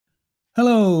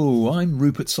Hello, I'm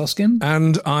Rupert Soskin.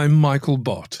 And I'm Michael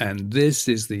Bott. And this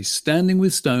is the Standing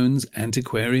with Stones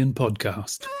Antiquarian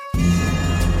Podcast.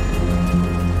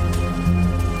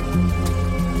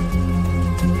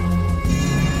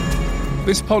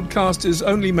 This podcast is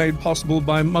only made possible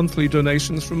by monthly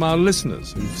donations from our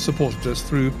listeners who've supported us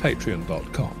through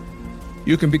patreon.com.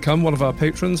 You can become one of our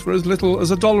patrons for as little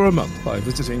as $1 a month by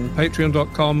visiting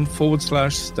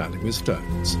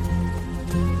patreon.com/standingwithstones.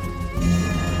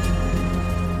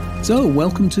 So,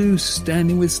 welcome to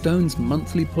Standing with Stones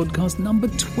monthly podcast number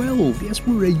 12. Yes,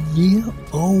 we're a year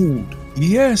old.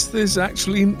 Yes, this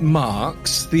actually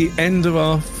marks the end of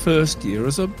our first year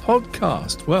as a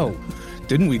podcast. Well,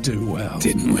 didn't we do well?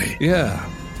 Didn't we? Yeah.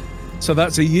 So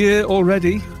that's a year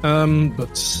already,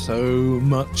 but so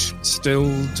much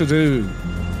still to do.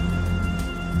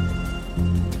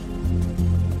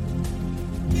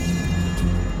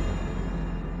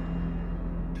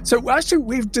 So actually,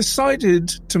 we've decided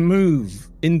to move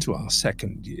into our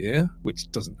second year, which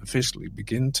doesn't officially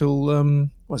begin till,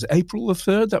 was it April the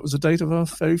 3rd? That was the date of our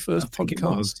very first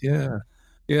podcast.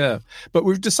 Yeah. But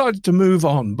we've decided to move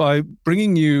on by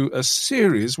bringing you a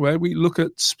series where we look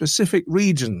at specific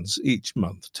regions each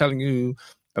month, telling you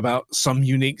about some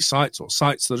unique sites or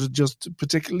sites that are just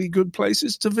particularly good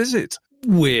places to visit.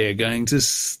 We're going to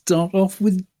start off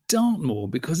with Dartmoor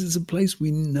because it's a place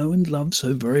we know and love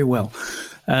so very well.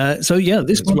 This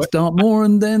one's Dartmoor,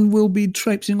 and then we'll be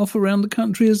traipsing off around the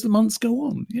country as the months go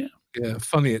on. Yeah,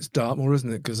 funny it's Dartmoor, isn't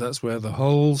it? Because that's where the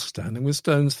whole Standing with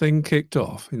Stones thing kicked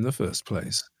off in the first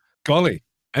place. Golly.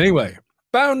 Anyway,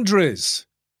 boundaries.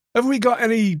 Have we got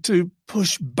any to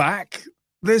push back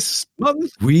this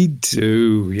month? We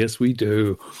do. Yes, we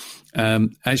do.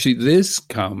 Actually, this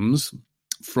comes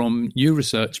from new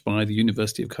research by the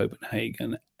University of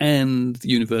Copenhagen and the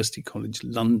University College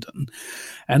London.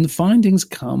 And the findings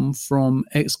come from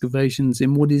excavations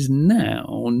in what is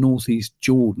now northeast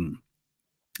Jordan.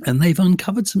 And they've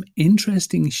uncovered some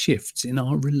interesting shifts in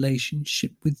our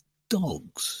relationship with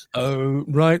dogs. Oh,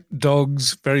 right.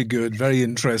 Dogs. Very good. Very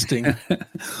interesting.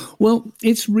 Well,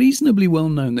 it's reasonably well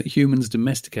known that humans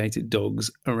domesticated dogs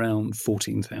around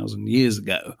 14,000 years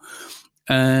ago.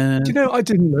 Do you know, I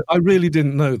really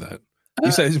didn't know that.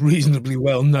 You say it's reasonably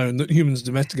well known that humans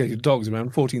domesticated dogs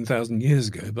around 14,000 years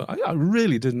ago, but I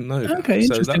really didn't know that. Okay,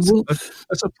 so interesting. That's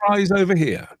a surprise over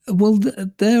here. Well,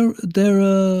 there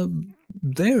are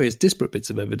various disparate bits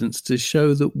of evidence to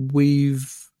show that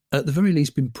we've, at the very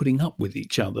least, been putting up with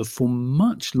each other for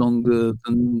much longer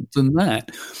than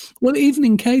that. Well, even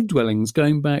in cave dwellings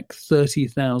going back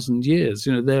 30,000 years,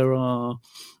 there are,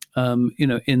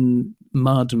 in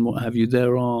mud and what have you,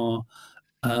 there are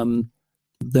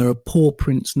paw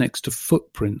prints next to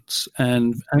footprints,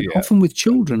 and often with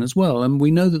children as well. And we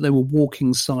know that they were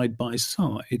walking side by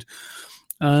side.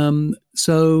 The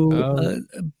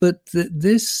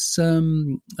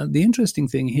interesting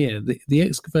thing here, the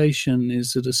excavation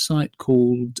is at a site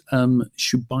called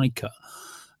Shubaika.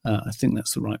 I think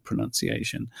that's the right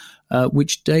pronunciation,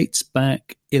 which dates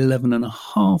back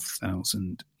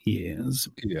 11,500 years.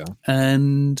 Yeah.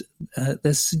 And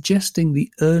they're suggesting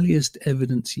the earliest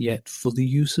evidence yet for the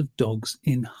use of dogs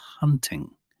in hunting.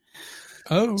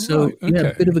 Oh, so right. Okay. Yeah,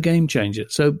 a bit of a game changer.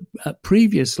 So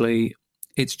previously,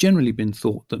 it's generally been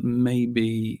thought that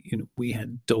maybe we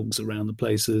had dogs around the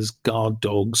place as guard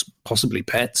dogs, possibly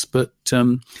pets, but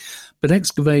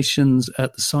excavations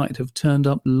at the site have turned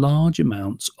up large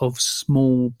amounts of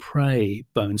small prey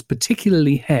bones,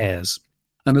 particularly hares.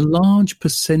 And a large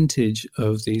percentage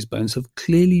of these bones have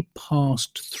clearly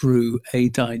passed through a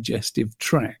digestive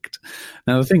tract.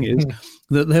 Now, the thing is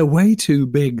that they're way too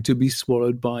big to be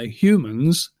swallowed by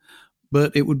humans,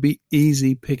 but it would be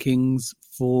easy pickings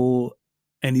for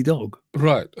any dog.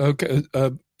 Right. Okay.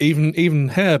 Even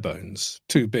hair bones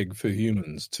too big for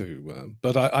humans too.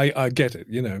 But I get it.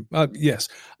 Yes.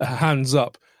 Hands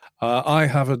up. I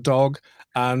have a dog,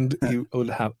 and he would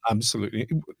have absolutely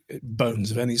bones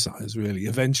of any size, really.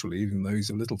 Eventually, even though he's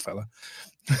a little fella,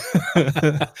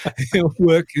 he'll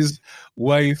work his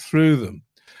way through them.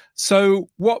 So,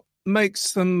 what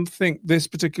makes them think this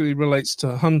particularly relates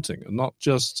to hunting and not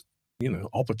just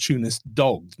opportunist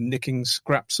dogs nicking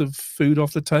scraps of food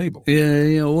off the table?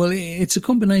 Yeah. Well, it's a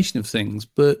combination of things,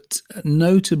 but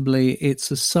notably,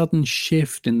 it's a sudden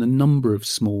shift in the number of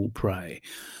small prey.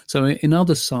 So in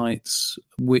other sites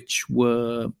which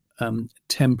were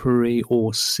temporary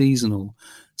or seasonal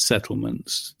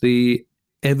settlements, the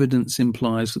evidence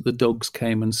implies that the dogs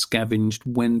came and scavenged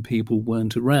when people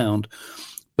weren't around.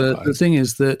 But the thing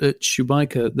is that at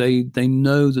Shubaika, they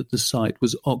know that the site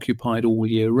was occupied all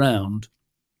year round,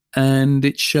 and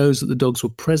it shows that the dogs were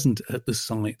present at the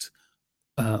site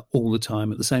all the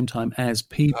time at the same time as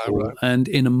people, right. and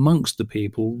in amongst the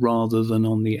people rather than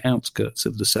on the outskirts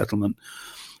of the settlement.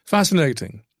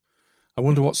 Fascinating. I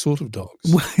wonder what sort of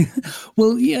dogs.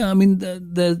 Well, yeah, I mean,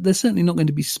 they're certainly not going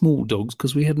to be small dogs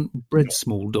because we hadn't bred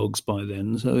small dogs by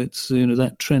then. So it's,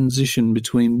 that transition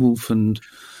between wolf and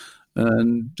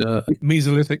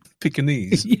Mesolithic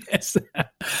Pekingese. yes,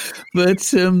 but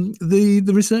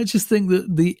the researchers think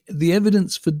that the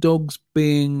evidence for dogs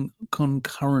being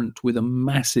concurrent with a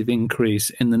massive increase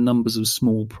in the numbers of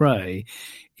small prey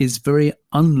is very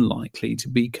unlikely to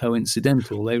be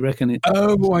coincidental. They reckon it.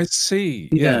 Oh, I see.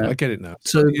 Yeah, I get it now.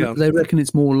 So yeah. they reckon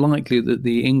it's more likely that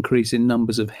the increase in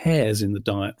numbers of hares in the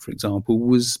diet, for example,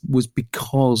 was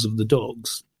because of the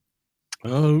dogs.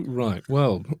 Oh, right.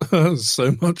 Well,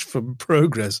 so much for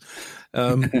progress.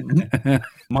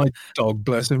 My dog,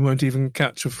 bless him, won't even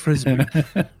catch a frisbee.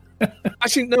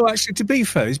 Actually, to be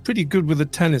fair, he's pretty good with a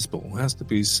tennis ball, has to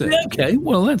be said. Okay,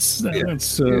 well, that's on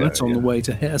the way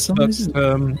to hare size.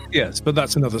 Yes, but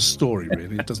that's another story,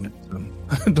 really. It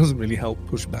doesn't really help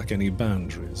push back any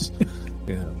boundaries.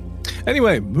 Yeah.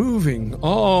 Anyway, moving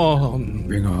on.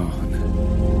 Bring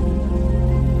on.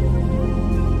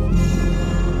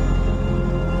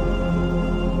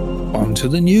 On to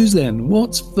the news then.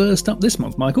 What's first up this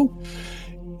month, Michael?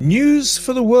 News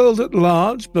for the world at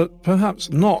large, but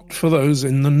perhaps not for those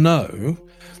in the know.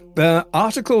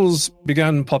 Articles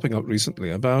began popping up recently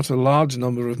about a large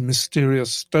number of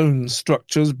mysterious stone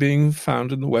structures being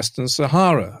found in the Western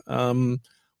Sahara.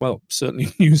 Well,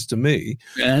 certainly news to me.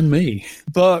 And me.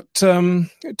 But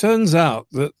it turns out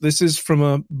that this is from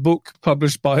a book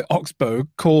published by Oxbow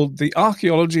called The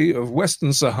Archaeology of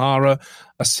Western Sahara,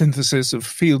 a Synthesis of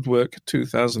Fieldwork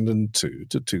 2002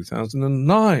 to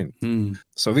 2009.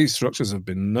 So these structures have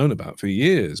been known about for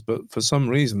years, but for some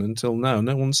reason until now,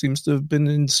 no one seems to have been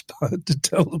inspired to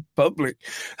tell the public.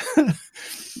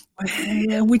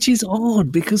 Yeah, which is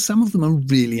odd because some of them are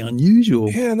really unusual.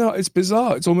 Yeah, no, it's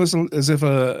bizarre. It's almost as if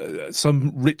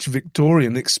some rich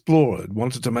Victorian explorer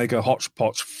wanted to make a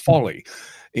hodgepodge folly,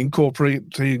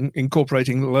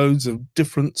 incorporating loads of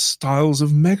different styles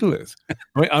of megalith.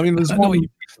 I mean,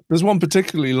 there's one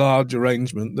particularly large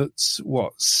arrangement that's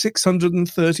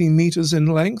 630 meters in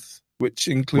length, which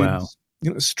includes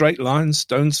straight lines,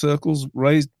 stone circles,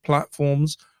 raised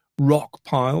platforms, rock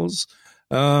piles.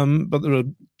 But there are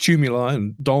tumuli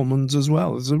and dolmens as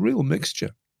well. There's a real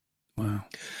mixture. Wow.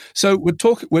 So we're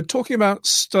talking about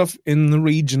stuff in the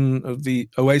region of the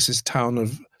oasis town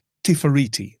of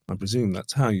Tifariti. I presume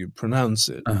that's how you pronounce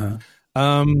it. Uh-huh.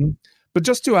 But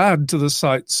just to add to the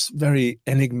site's very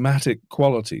enigmatic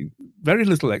quality, very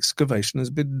little excavation has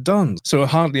been done. So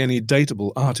hardly any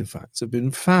datable artifacts have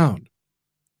been found.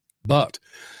 But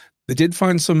they did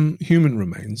find some human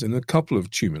remains in a couple of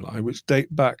tumuli, which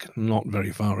date back not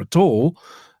very far at all,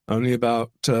 only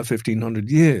about 1,500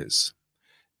 years.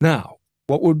 Now,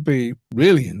 what would be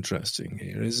really interesting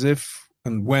here is if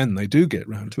and when they do get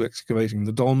round to excavating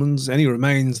the dolmens, any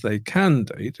remains they can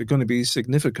date are going to be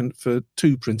significant for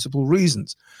two principal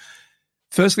reasons.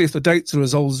 Firstly, if the dates are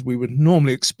as old as we would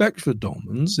normally expect for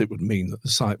dolmens, it would mean that the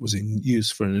site was in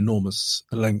use for an enormous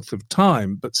length of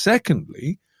time. But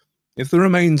secondly, if the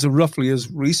remains are roughly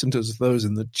as recent as those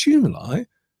in the tumuli,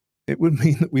 it would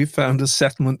mean that we found a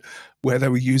settlement where they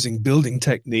were using building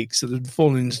techniques that had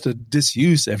fallen into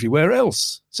disuse everywhere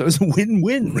else. So it's a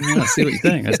win-win. I see what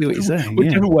you're saying.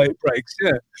 Whichever way it breaks,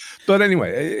 yeah. But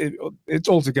anyway, it's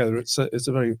altogether it's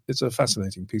a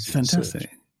fascinating piece of Fantastic.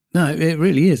 research. No, it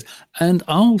really is. And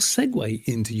I'll segue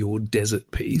into your desert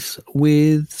piece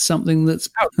with something that's...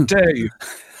 How dare you?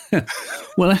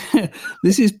 Well,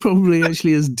 this is probably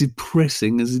actually as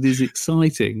depressing as it is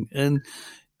exciting. And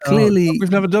clearly...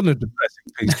 we've never done a depressing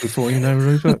piece before,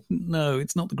 Rupert. No,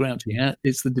 it's not the grouchy hat.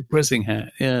 It's the depressing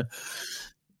hat, yeah.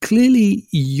 Clearly,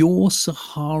 your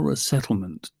Sahara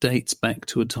settlement dates back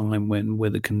to a time when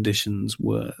weather conditions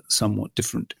were somewhat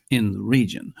different in the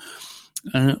region.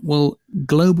 Well,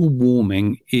 global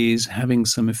warming is having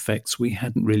some effects we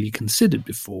hadn't really considered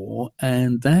before,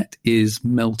 and that is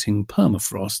melting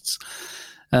permafrosts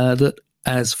that,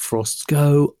 as frosts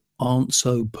go, aren't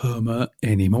so perma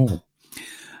anymore.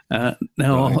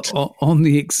 Now, on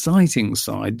the exciting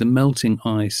side, the melting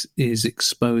ice is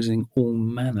exposing all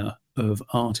manner of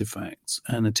artifacts,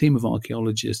 and a team of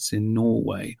archaeologists in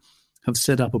Norway have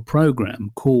set up a program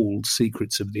called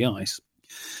Secrets of the Ice.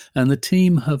 And the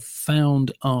team have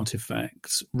found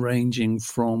artifacts ranging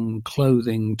from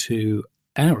clothing to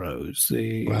arrows.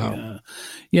 Wow.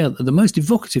 The most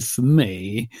evocative for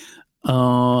me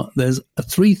there's a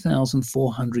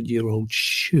 3,400-year-old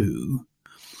shoe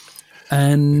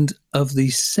and of the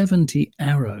 70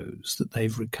 arrows that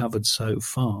they've recovered so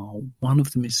far, one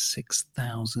of them is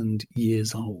 6,000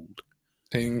 years old.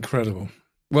 Incredible.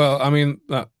 Well, I mean,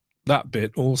 that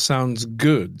bit all sounds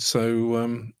good.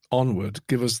 So onward,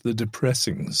 give us the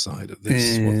depressing side of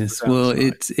this. Yes, well,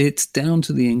 it's down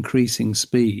to the increasing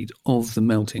speed of the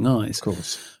melting ice. Of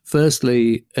course.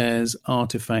 Firstly, as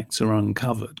artifacts are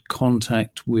uncovered,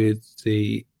 contact with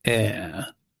the air,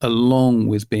 along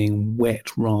with being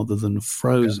wet rather than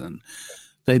frozen,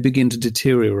 they begin to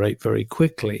deteriorate very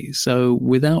quickly. So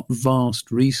without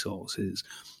vast resources,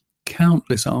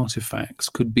 countless artifacts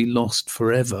could be lost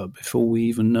forever before we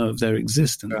even know of their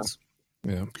existence.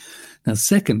 Yeah. Now,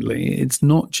 secondly, it's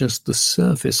not just the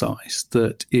surface ice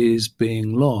that is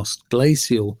being lost.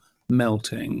 Glacial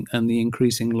melting and the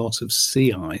increasing loss of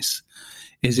sea ice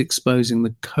is exposing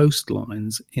the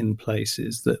coastlines in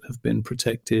places that have been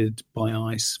protected by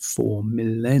ice for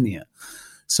millennia.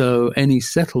 So any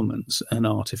settlements and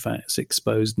artifacts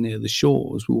exposed near the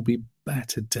shores will be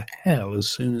battered to hell as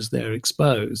soon as they're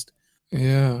exposed.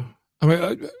 Yeah. I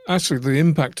mean, actually, the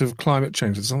impact of climate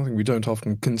change is something we don't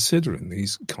often consider in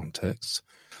these contexts.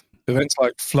 Events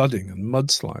like flooding and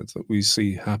mudslides that we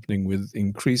see happening with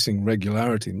increasing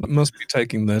regularity must be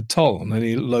taking their toll on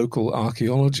any local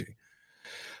archaeology.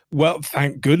 Well,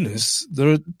 thank goodness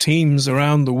there are teams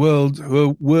around the world who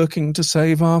are working to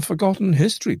save our forgotten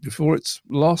history before it's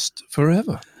lost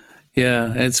forever.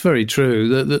 Yeah, it's very true.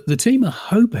 The team are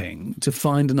hoping to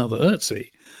find another Ötzi.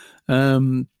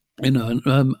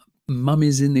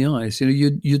 Mummies in the ice.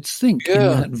 You'd think in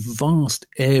that vast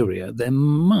area there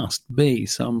must be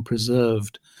some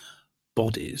preserved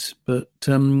bodies, but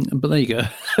there you go.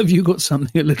 Have you got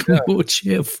something a little more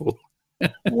cheerful?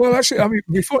 Well, actually, I mean,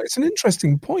 it's an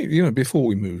interesting point. Before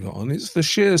we move on, it's the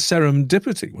sheer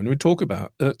serendipity when we talk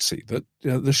about Ötzi. That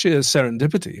the sheer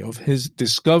serendipity of his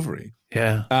discovery,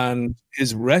 and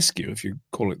his rescue, if you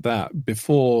call it that,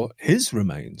 before his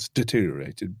remains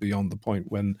deteriorated beyond the point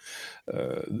when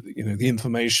the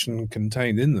information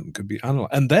contained in them could be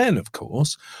analysed. And then, of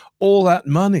course, all that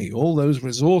money, all those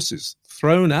resources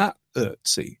thrown at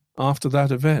Ötzi after that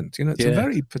event. It's a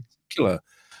very particular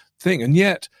thing, and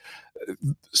yet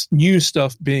new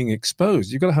stuff being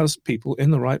exposed, you've got to have people in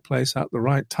the right place at the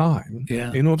right time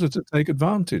in order to take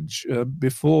advantage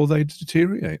before they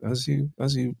deteriorate, as you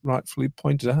rightfully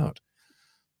pointed out.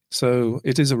 So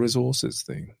it is a resources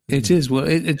thing. It is. Well,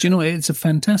 it's a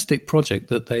fantastic project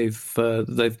that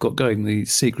they've got going, the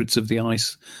Secrets of the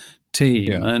Ice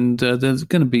team, and there's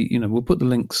going to be, we'll put the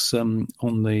links on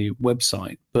the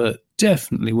website, but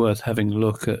definitely worth having a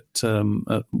look at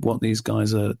what these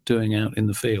guys are doing out in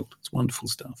the field. It's wonderful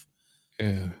stuff.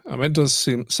 Yeah, I mean, it does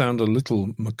sound a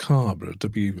little macabre to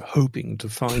be hoping to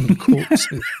find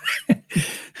corpses.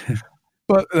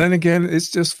 But then again, it's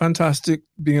just fantastic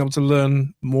being able to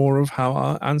learn more of how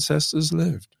our ancestors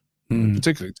lived,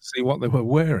 particularly to see what they were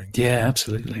wearing. Yeah,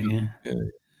 absolutely. Yeah.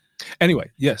 Anyway,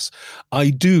 yes,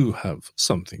 I do have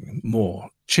something more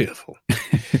cheerful.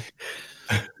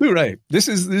 Hooray! This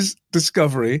is this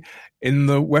discovery in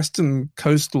the western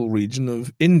coastal region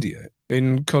of India,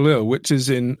 in Kolar, which is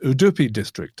in Udupi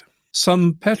district.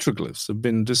 Some petroglyphs have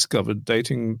been discovered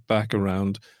dating back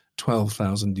around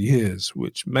 12,000 years,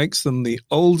 which makes them the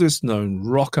oldest known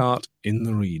rock art in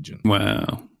the region.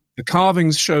 Wow. The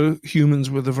carvings show humans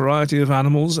with a variety of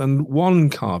animals, and one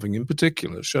carving in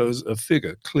particular shows a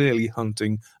figure clearly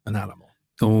hunting an animal.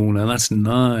 Oh, no, that's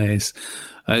nice.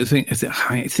 I think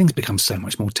things become so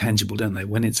much more tangible, don't they,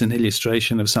 when it's an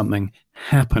illustration of something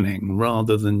happening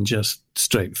rather than just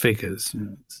straight figures.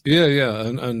 Yeah,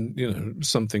 and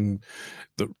something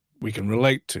that we can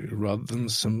relate to rather than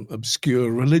some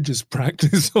obscure religious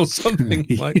practice or something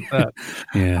like that.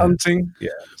 Hunting,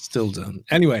 still done.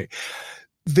 Anyway,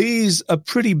 these are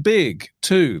pretty big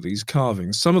too, these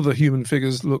carvings. Some of the human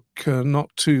figures look not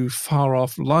too far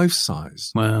off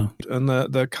life-size. Wow. And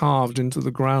they're carved into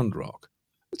the ground rock.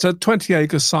 It's a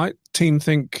 20-acre site. Team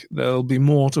think there'll be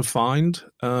more to find.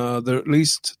 There are at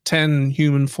least 10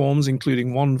 human forms,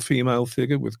 including one female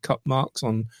figure with cut marks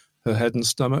on her head and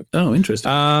stomach. Oh,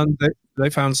 interesting. And they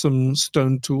found some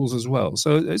stone tools as well.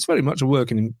 So it's very much a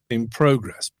work in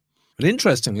progress. But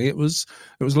interestingly, it was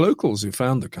locals who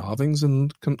found the carvings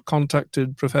and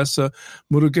contacted Professor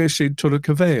Murugeshi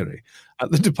Turukaveri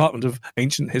at the Department of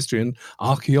Ancient History and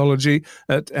Archaeology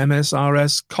at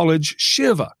MSRS College,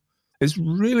 Shiva. It's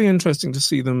really interesting to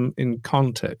see them in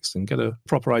context and get a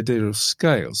proper idea of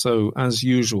scale. So, as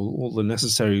usual, all the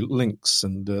necessary links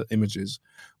and images,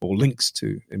 or links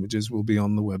to images, will be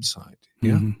on the website.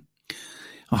 Yeah?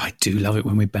 Oh, I do love it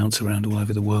when we bounce around all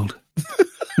over the world.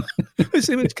 this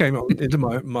image came into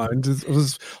my mind. I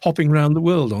was hopping around the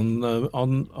world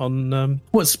on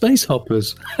What, space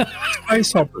hoppers?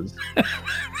 space hoppers.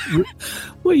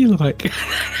 What are you like?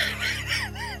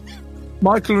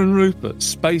 Michael and Rupert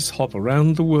space hop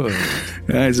around the world.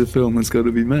 That is a film that's got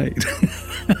to be made.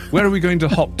 Where are we going to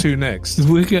hop to next?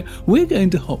 We're going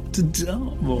to hop to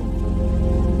Dartmoor.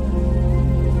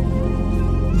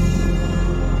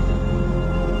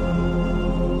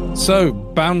 So,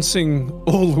 bouncing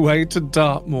all the way to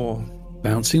Dartmoor.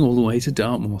 Bouncing all the way to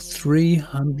Dartmoor,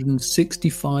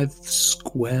 365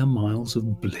 square miles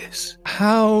of bliss.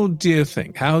 How do you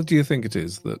think it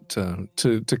is that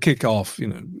to kick off,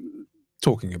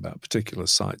 talking about particular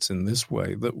sites in this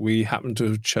way, that we happen to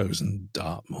have chosen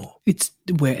Dartmoor? It's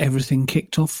where everything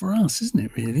kicked off for us, isn't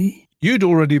it, really? You'd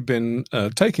already been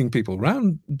taking people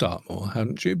round Dartmoor,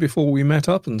 hadn't you, before we met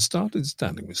up and started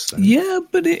Standing with Stones? Yeah,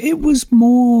 but it was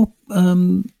more,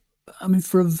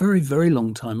 for a very, very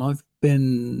long time, I've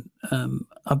been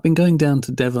going down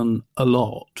to Devon a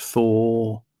lot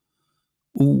for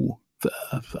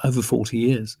over 40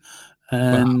 years.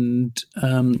 And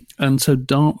so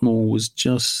Dartmoor was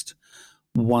just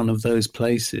one of those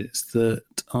places that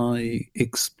I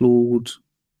explored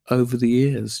over the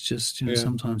years. Just,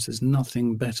 sometimes there's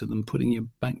nothing better than putting your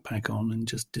backpack on and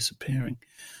just disappearing.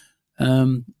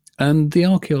 And the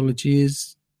archaeology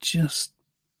is just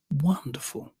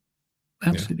wonderful,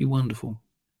 absolutely wonderful.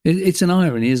 It's an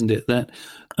irony, isn't it, that,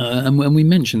 and we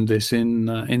mentioned this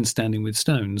in Standing with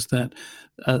Stones, that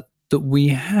we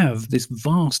have this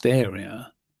vast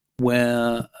area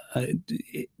where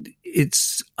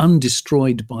it's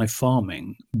undestroyed by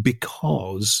farming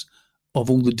because of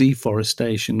all the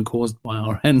deforestation caused by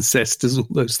our ancestors all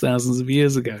those thousands of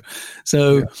years ago.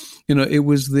 So, it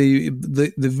was the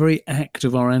very act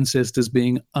of our ancestors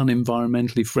being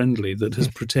unenvironmentally friendly that has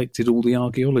protected all the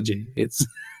archaeology. It's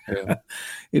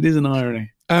it is an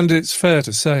irony. And it's fair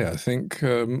to say, I think,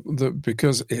 that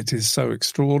because it is so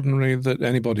extraordinary, that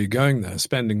anybody going there,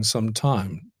 spending some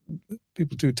time,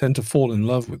 people do tend to fall in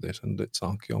love with it and its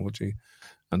archaeology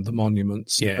and the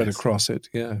monuments spread across it.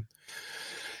 Yeah.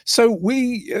 So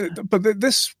but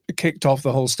this kicked off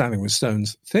the whole Standing with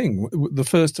Stones thing. The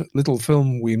first little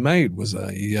film we made was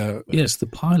the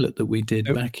pilot that we did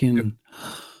back in.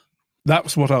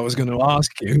 That what I was going to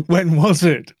ask you. When was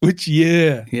it? Which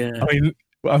year? Yeah. I mean,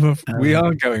 we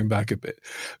are going back a bit,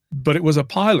 but it was a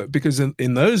pilot because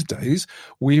in those days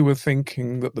we were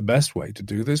thinking that the best way to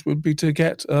do this would be to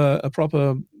get a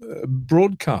proper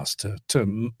broadcaster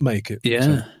to make it.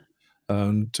 Yeah.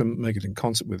 To make it in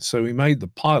concert with. So we made the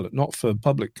pilot not for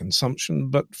public consumption,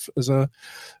 but as a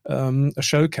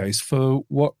showcase for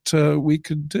what we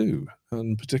could do,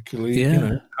 and particularly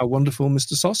how wonderful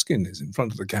Mr. Soskin is in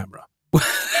front of the camera.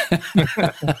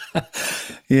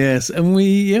 Yes, and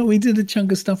we did a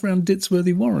chunk of stuff around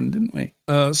Ditsworthy Warren, didn't we?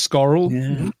 Scorrell,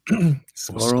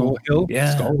 Scorrell Hill,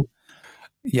 Scorrell.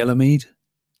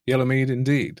 Yellowmead,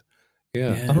 indeed.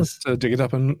 Yeah, yes. I'll have to dig it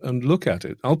up and look at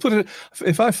it. I'll put it,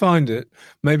 if I find it,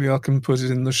 maybe I can put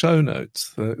it in the show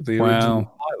notes, the original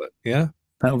pilot. Yeah?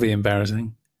 That'll be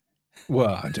embarrassing.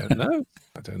 Well, I don't know.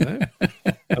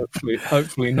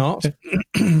 Hopefully not.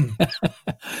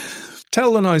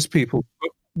 Tell the nice people,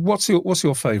 what's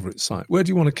your favourite site? Where do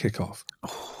you want to kick off?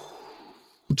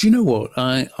 Do you know what?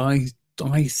 I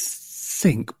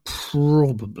think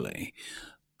probably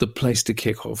the place to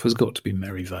kick off has got to be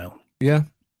Merivale. Yeah.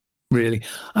 Really,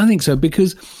 I think so,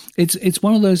 because it's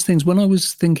one of those things. When I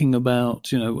was thinking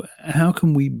about, how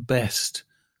can we best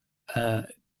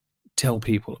tell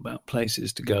people about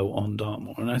places to go on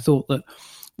Dartmoor, and I thought that,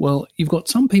 well, you've got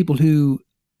some people who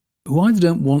either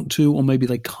don't want to, or maybe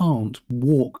they can't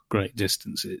walk great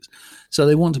distances, so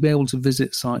they want to be able to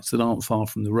visit sites that aren't far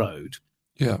from the road.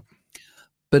 Yeah.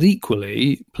 But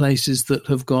equally, places that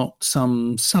have got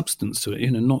some substance to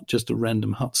it, not just a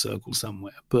random hut circle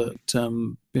somewhere. But,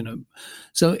 so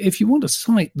if you want a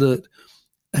site that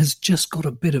has just got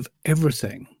a bit of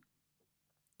everything,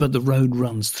 but the road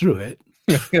runs through it,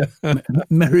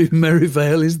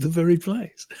 Merivale is the very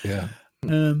place. Yeah.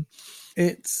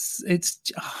 It's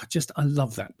just, I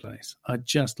love that place. I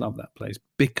just love that place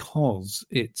because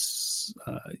it's,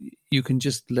 you can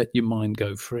just let your mind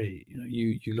go free.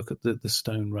 You look at the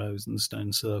stone rows and the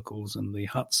stone circles and the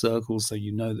hut circles, so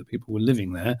that people were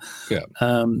living there. Yeah.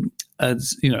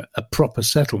 As a proper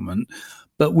settlement,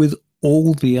 but with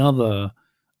all the other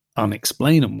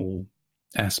unexplainable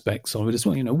aspects of it as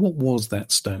well. What was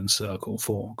that stone circle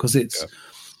for? Because it's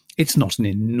not an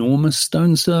enormous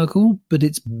stone circle, but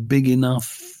it's big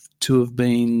enough to have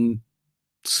been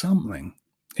something,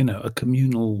 a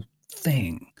communal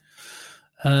thing.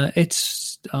 I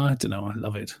don't know, I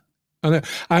love it. I know.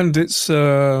 And it's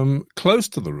close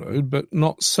to the road, but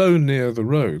not so near the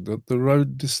road that the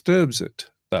road disturbs it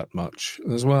that much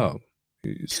as well.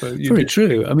 So you Very get,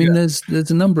 true. I mean, yeah,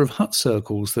 there's a number of hut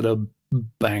circles that are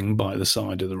bang by the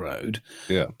side of the road,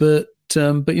 yeah, but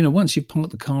once you've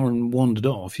parked the car and wandered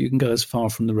off, you can go as far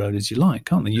from the road as you like,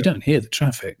 can't you? You don't hear the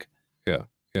traffic. yeah,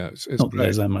 yeah. It's Not that great.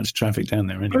 there's that much traffic down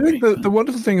there I think anyway. the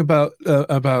wonderful thing about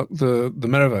the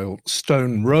Merivale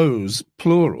stone rows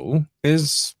plural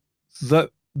is that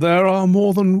there are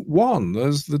more than one.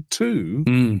 There's the two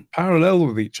Mm, parallel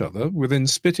with each other within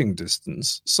spitting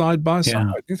distance, side by side.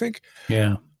 yeah, You think,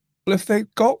 yeah. well, if they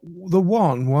got the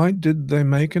one, why did they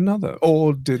make another?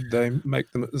 Or did they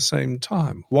make them at the same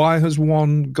time? Why has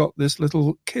one got this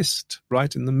little kist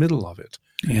right in the middle of it?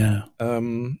 Yeah.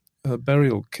 A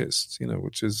burial kist,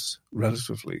 which is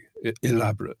relatively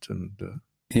elaborate and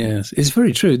Yes, it's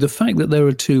very true. The fact that there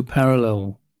are two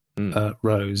parallel mm,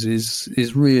 rows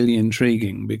is really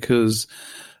intriguing because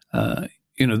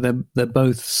they're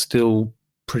both still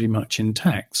pretty much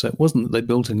intact. So it wasn't that they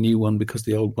built a new one because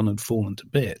the old one had fallen to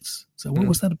bits. So what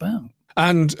was that about?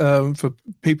 And for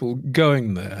people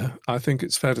going there, I think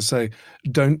it's fair to say,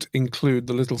 don't include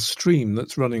the little stream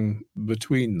that's running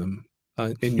between them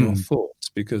in your thoughts,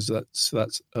 because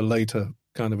that's a later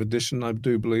kind of addition. I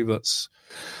do believe that's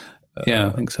Yeah,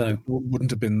 I think so.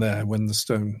 wouldn't have been there when the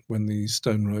stone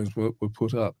rows were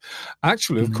put up.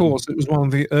 Actually, of course, it was one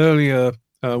of the earlier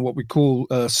what we call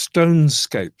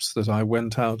stonescapes that I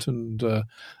went out and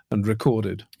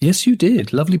recorded. Yes, you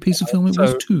did. Lovely piece of film it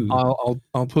was So too.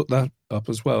 I'll put that up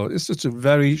as well. It's just a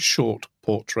very short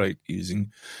portrait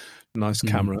using nice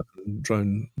camera and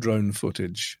drone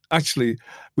footage. Actually,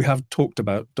 we have talked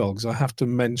about dogs. I have to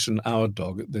mention our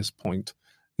dog at this point.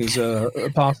 He's a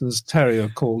Parsons Terrier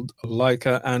called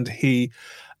Leica, and he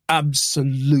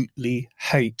absolutely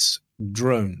hates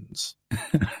drones.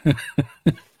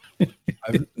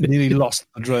 I've nearly lost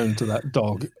the drone to that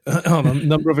dog on a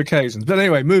number of occasions. But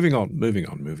anyway, moving on.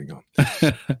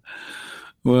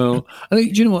 Well, I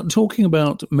think, do you know what? Talking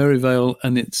about Merivale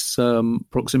and its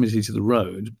proximity to the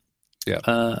road,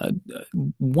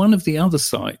 one of the other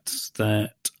sites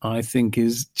that I think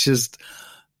is just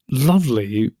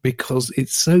lovely because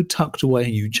it's so tucked away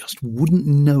you just wouldn't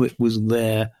know it was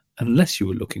there unless you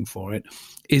were looking for it,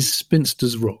 is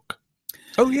Spinster's Rock.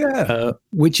 Oh, yeah.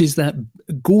 Which is that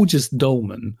gorgeous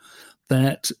dolmen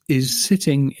that is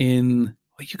sitting in,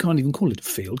 you can't even call it a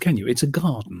field, can you? It's a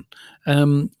garden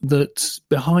that's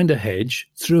behind a hedge,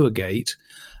 through a gate,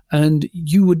 and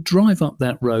you would drive up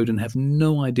that road and have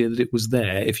no idea that it was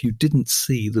there if you didn't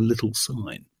see the little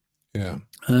sign. Yeah.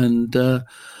 And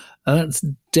that's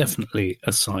definitely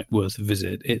a site worth a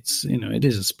visit. It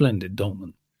is a splendid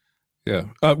dolmen. Yeah.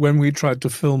 When we tried to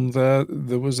film there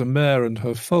was a mare and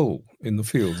her foal in the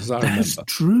fields, as I remember. That's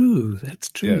true.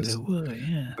 Yes. There were,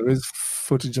 yeah. There is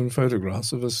footage and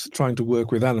photographs of us trying to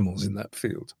work with animals in that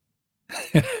field.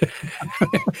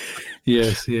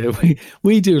 Yes, yeah.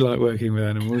 We do like working with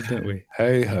animals, don't we?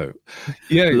 Hey ho.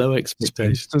 Yeah. Low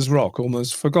expectations. Spinster's Rock,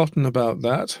 almost forgotten about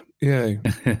that. Yay.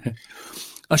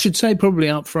 I should say probably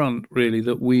up front, really,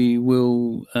 that we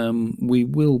will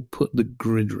put the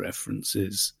grid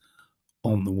references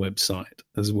on the website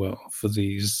as well for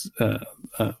these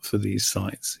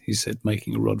sites. He said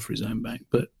making a rod for his own back,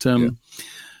 but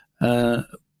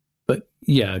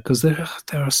yeah, because there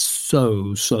are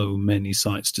so many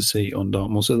sites to see on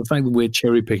Dartmoor. So the fact that we're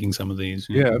cherry picking some of these,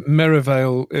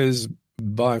 Merivale is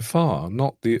by far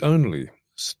not the only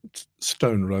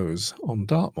stone rows on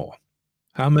Dartmoor.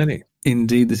 How many?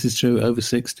 Indeed, this is true. Over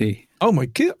 60. Oh my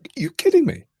God! You're kidding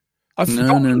me. I've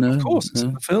forgotten. No. Of course, it's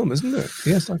in the film, isn't it?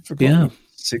 Yes, I've forgotten. Yeah.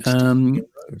 60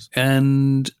 rows.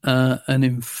 And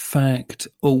in fact,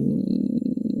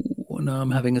 no,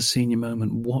 I'm having a senior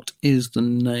moment. What is the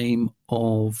name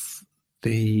of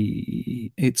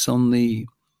the? It's on the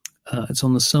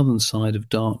southern side of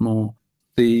Dartmoor.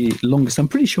 The longest, I'm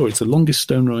pretty sure it's the longest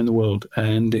stone row in the world,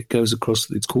 and it goes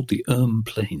across. It's called the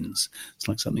Plains. It's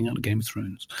like something out of Game of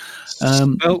Thrones.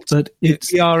 But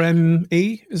it's ERME,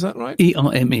 is that right?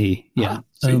 ERME, yeah.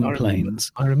 Plains.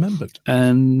 I remembered.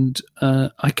 And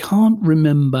I can't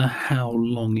remember how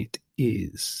long it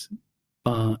is,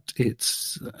 but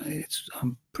it's.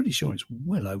 I'm pretty sure it's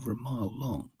well over a mile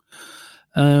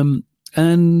long.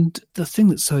 And the thing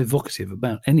that's so evocative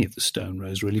about any of the stone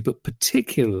rows, really, but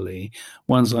particularly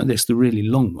ones like this, the really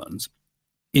long ones,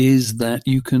 is that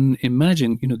you can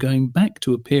imagine, going back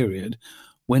to a period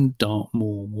when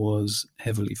Dartmoor was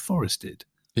heavily forested.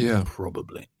 Yeah,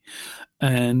 probably.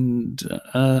 And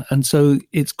so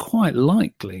it's quite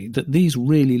likely that these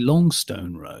really long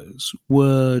stone rows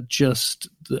were just,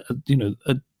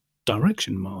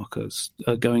 direction markers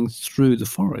going through the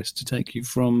forest to take you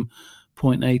from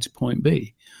point A to point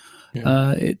B.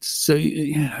 Yeah.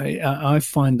 I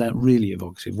find that really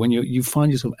evocative when you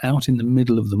find yourself out in the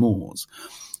middle of the moors,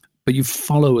 but you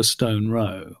follow a stone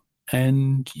row,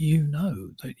 and you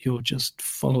know that you're just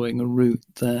following a route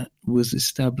that was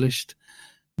established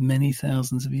many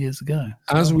thousands of years ago.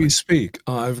 As we speak,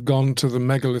 I've gone to the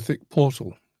megalithic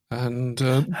portal. And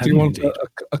do you want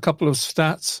a couple of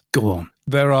stats? Go on.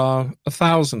 There are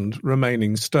 1,000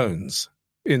 remaining stones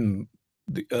in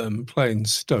the plain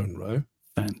stone row.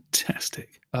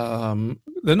 Fantastic.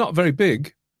 They're not very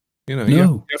big. No.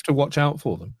 You have to watch out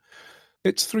for them.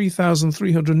 It's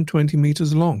 3,320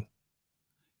 meters long.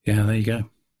 Yeah, there you go.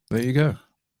 There you go.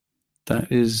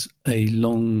 That is a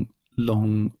long,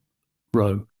 long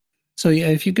row. So, yeah,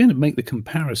 if you're going to make the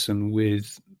comparison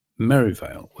with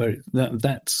Merivale, where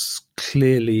that's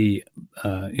clearly,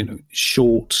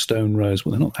 short stone rows.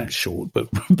 Well, they're not that short, but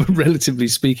relatively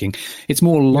speaking, it's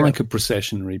more like a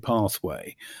processionary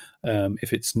pathway.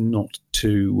 If it's not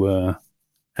too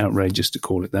outrageous to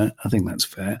call it that, I think that's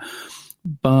fair.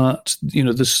 But,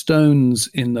 the stones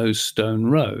in those stone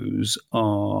rows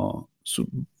are sort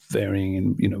of varying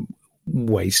in,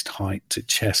 waist height to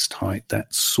chest height,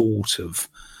 that sort of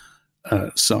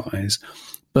size.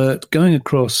 But going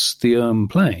across the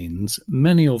plains,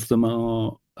 many of them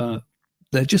are,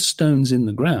 they're just stones in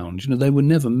the ground. They were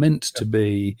never meant to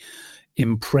be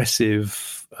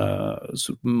impressive, sort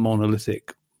of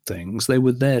monolithic things. They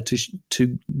were there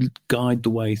to guide the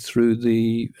way through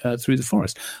the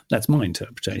forest. That's my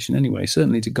interpretation, anyway.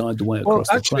 Certainly to guide the way across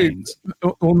the plains.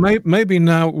 Or maybe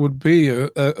now would be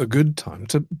a good time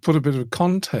to put a bit of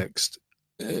context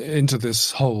into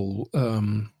this whole,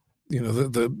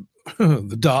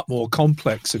 the Dartmoor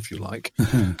complex, if you like,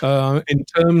 in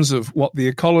terms of what the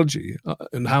ecology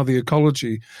and how the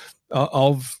ecology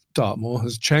of Dartmoor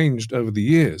has changed over the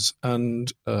years,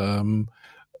 and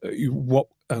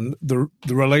the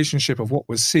relationship of what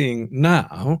we're seeing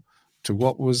now to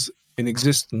what was in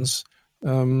existence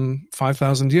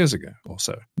 5,000 years ago or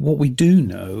so. What we do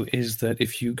know is that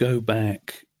if you go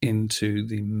back into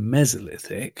the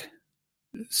Mesolithic,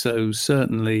 so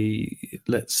certainly,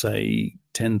 let's say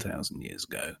 10,000 years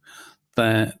ago,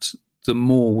 that the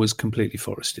moor was completely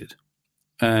forested,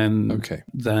 and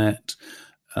that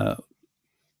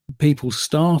people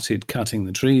started cutting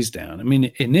the trees down. I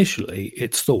mean, initially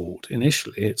it's thought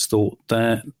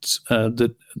that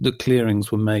the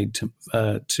clearings were made to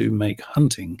make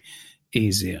hunting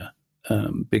easier,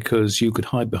 because you could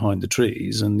hide behind the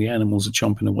trees and the animals are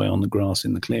chomping away on the grass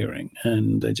in the clearing,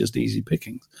 and they're just easy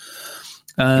pickings.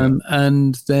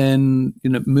 And then,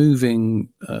 moving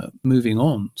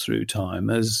on through time,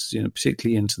 as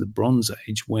particularly into the Bronze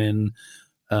Age, when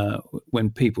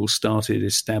people started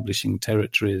establishing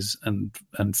territories and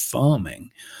farming,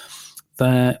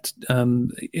 that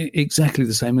exactly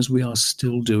the same as we are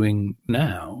still doing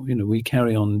now. We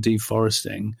carry on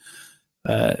deforesting,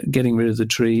 getting rid of the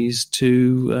trees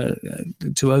to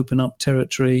open up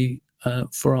territory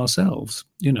for ourselves.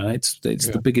 It's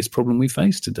the biggest problem we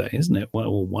face today, isn't it? Well,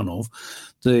 or one of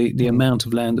the amount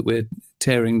of land that we're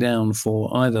tearing down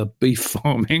for either beef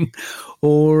farming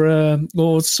or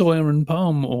soya and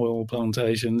palm oil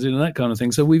plantations, that kind of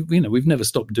thing. So we've never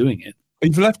stopped doing it.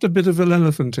 You've left a bit of an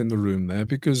elephant in the room there,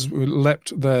 because we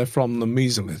leapt there from the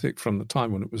Mesolithic, from the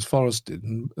time when it was forested,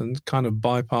 and kind of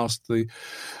bypassed the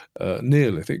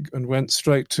Neolithic and went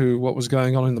straight to what was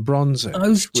going on in the Bronze Age. I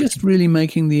was just really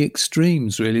making the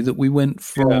extremes, really, that we went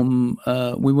from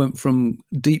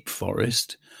deep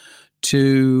forest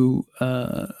to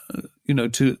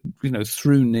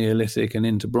through Neolithic and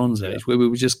into Bronze Age, where we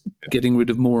were just getting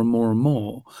rid of more and more and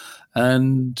more,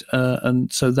 and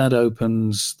so that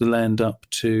opens the land up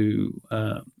to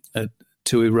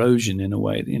erosion in a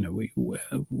way. I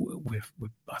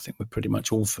think we're pretty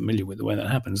much all familiar with the way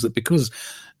that happens. That because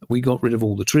we got rid of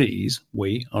all the trees,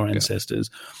 our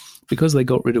ancestors, because they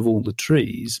got rid of all the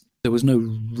trees, there was no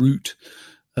root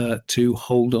to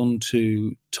hold on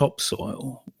to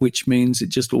topsoil, which means it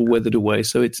just all weathered away.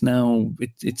 So it's now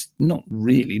it's not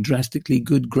really drastically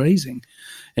good grazing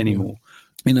anymore.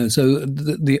 So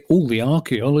all the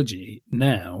archaeology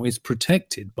now is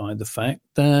protected by the fact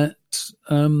that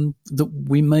that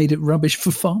we made it rubbish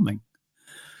for farming.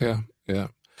 Yeah.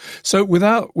 So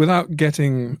without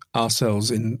getting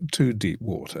ourselves in too deep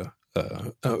water,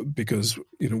 because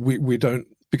we don't.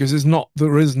 Because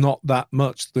there is not that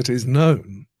much that is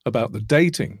known about the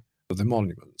dating of the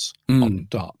monuments on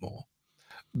Dartmoor.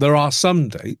 There are some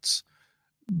dates,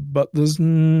 but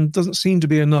doesn't seem to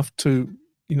be enough to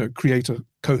create a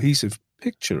cohesive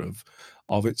picture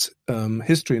of its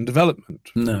history and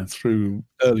development No. through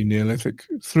early Neolithic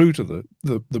through to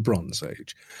the Bronze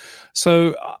Age.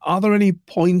 So are there any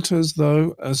pointers,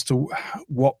 though, as to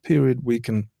what period we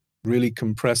can really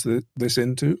compress this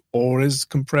into, or is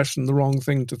compression the wrong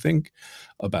thing to think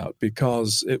about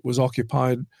because it was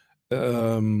occupied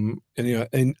in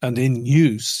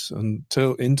use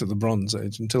until into the Bronze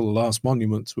Age, until the last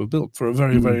monuments were built, for a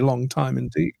very, very long time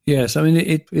indeed? Yes, I mean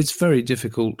it's very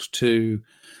difficult to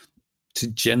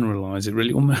generalize it,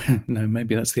 really. Or no,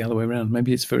 maybe that's the other way around.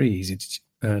 Maybe it's very easy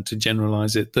to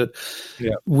generalize it. That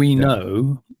we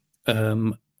know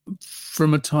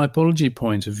from a typology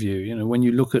point of view. When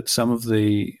you look at some of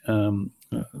the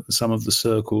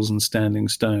circles and standing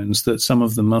stones, that some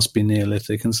of them must be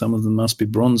Neolithic and some of them must be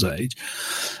Bronze Age.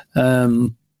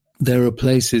 There are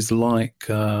places like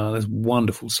there's a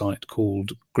wonderful site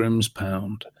called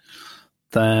Grimspound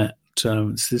that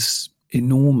it's this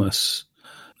enormous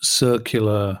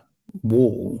circular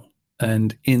wall,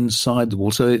 and inside the wall,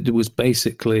 so it was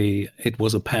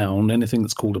a pound. Anything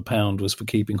that's called a pound was for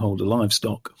keeping hold of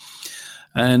livestock.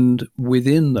 And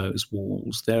within those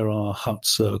walls, there are hut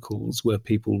circles where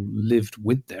people lived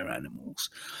with their animals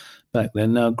back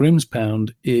then. Now,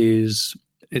 Grimspound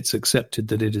it's accepted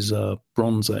that it is a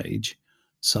Bronze Age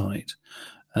site.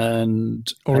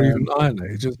 Or even Iron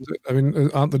Age. I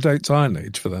mean, aren't the dates Iron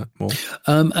Age for that more?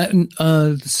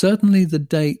 Certainly the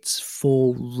dates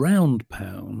for Round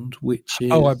Pound, which is...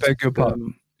 Oh, I beg your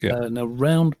pardon. Now,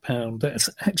 Round Pound is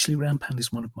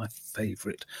one of my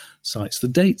favourite sites. The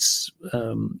dates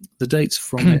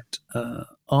from it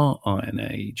are Iron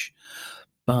Age,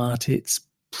 but it's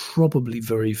probably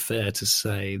very fair to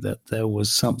say that there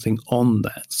was something on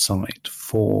that site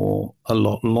for a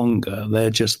lot longer. They're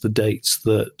just the dates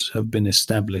that have been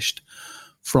established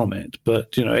from it.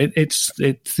 But it's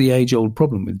the age-old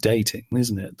problem with dating,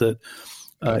 isn't it?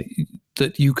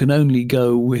 That you can only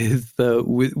go with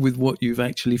what you've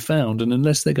actually found, and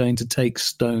unless they're going to take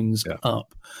stones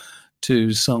up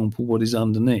to sample what is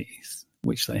underneath,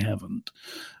 which they haven't,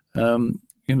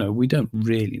 we don't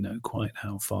really know quite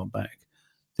how far back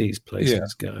these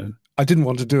places go. I didn't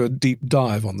want to do a deep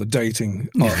dive on the dating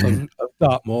of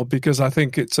Dartmoor because I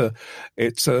think it's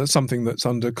something that's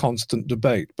under constant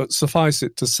debate. But suffice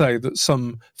it to say that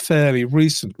some fairly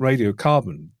recent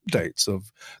radiocarbon dates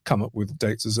have come up with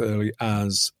dates as early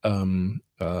as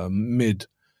mid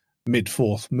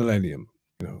fourth millennium.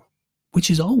 Which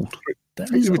is old.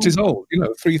 Which is old,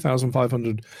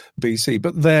 3,500 BC,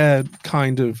 but they're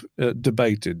kind of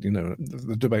debated,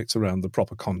 the debates around the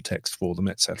proper context for them,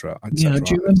 etc. Yeah,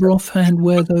 do you remember offhand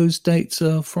where those dates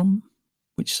are from?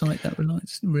 Which site that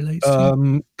relates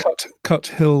to? Cut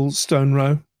Hill Stone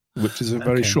Row, which is a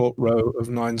very short row of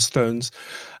 9 stones,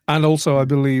 and also, I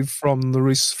believe, from the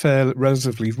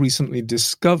relatively recently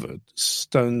discovered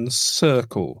Stone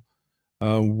Circle,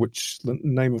 which the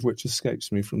name of which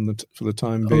escapes me for the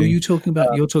time being. You're talking about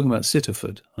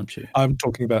Sitterford, aren't you? I'm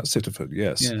talking about Sitterford,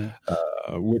 yes. Yeah.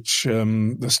 Which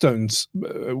the stones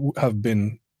have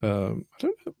been. I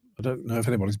don't know if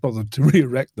anybody's bothered to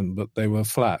re-erect them, but they were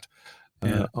flat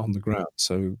on the ground.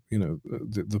 So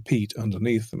the peat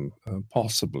underneath them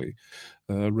possibly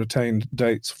retained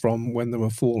dates from when they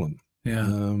were fallen. Yeah,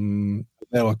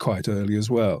 they were quite early as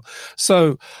well.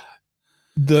 So.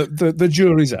 The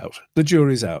jury's out. The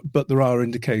jury's out, but there are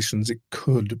indications it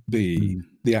could be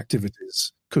the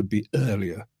activities could be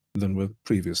earlier than were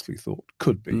previously thought.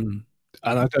 Could be, and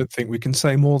I don't think we can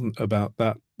say more about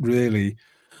that, really,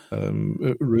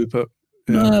 Rupert.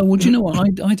 No, well, do you know what?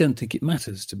 I don't think it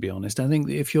matters, to be honest. I think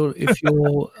if you're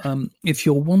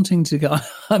wanting to go,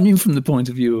 I mean, from the point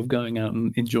of view of going out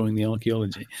and enjoying the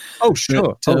archaeology. Oh,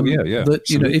 sure. Yeah. But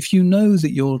if you know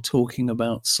that you're talking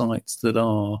about sites that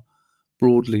are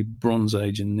broadly Bronze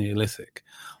Age and Neolithic,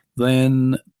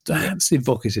 then that's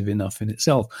evocative enough in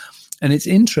itself. And it's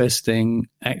interesting,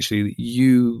 actually, that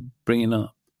you bringing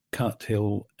up Cut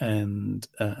Hill and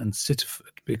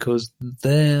Sitterford, because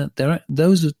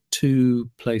those are 2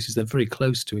 places. They're very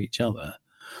close to each other,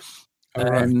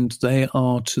 and they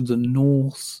are to the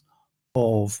north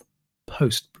of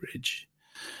Postbridge.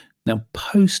 Now,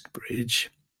 Postbridge,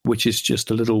 which is just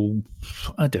a little,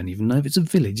 I don't even know if it's a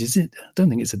village, is it? I don't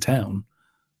think it's a town.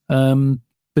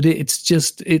 But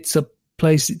it's a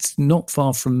place, it's not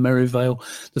far from Merivale.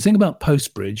 The thing about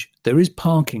Postbridge, there is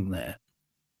parking there.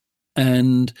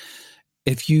 And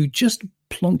if you just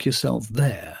plonk yourself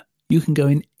there, you can go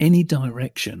in any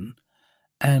direction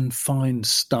and find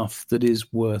stuff that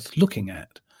is worth looking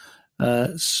at.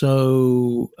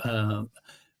 So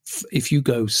if you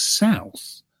go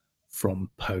south from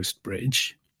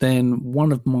Postbridge, then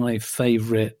one of my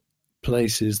favourite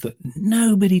places that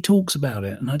nobody talks about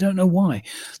it, and I don't know why.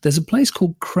 There's a place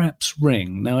called Craps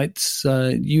Ring. Now, it's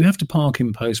you have to park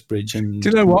in Postbridge. And do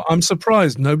you know what? I'm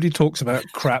surprised nobody talks about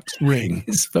Craps Ring.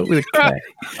 It's spelled with a K.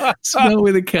 Spelled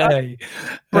with a K.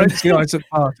 Breaks the ice at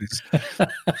parties.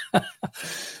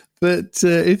 But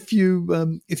if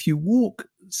you walk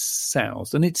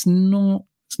south, and it's not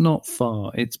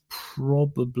far. It's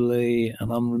probably,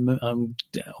 and I'm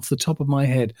off the top of my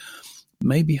head,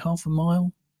 maybe half a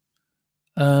mile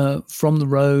from the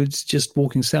roads. Just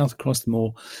walking south across the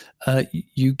moor,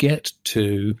 you get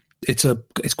to.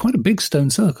 It's quite a big stone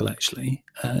circle actually,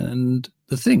 and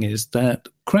the thing is that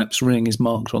Craps Ring is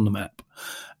marked on the map,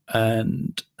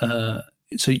 and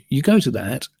so you go to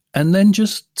that. And then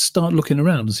just start looking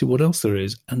around and see what else there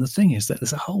is. And the thing is that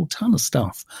there's a whole ton of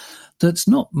stuff that's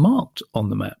not marked on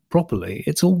the map properly.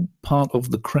 It's all part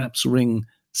of the Craps Ring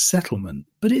settlement,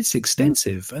 but it's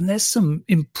extensive. And there's some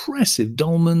impressive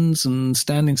dolmens and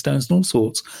standing stones and all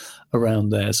sorts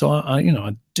around there. So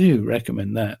I do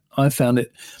recommend that. I found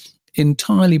it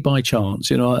entirely by chance.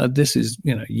 This is,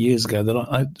 years ago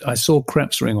that I saw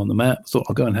Craps Ring on the map, thought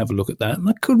I'll go and have a look at that. And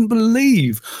I couldn't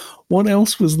believe what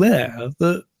else was there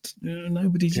that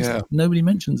nobody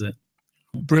mentions it.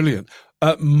 Brilliant.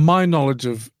 My knowledge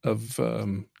of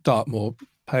Dartmoor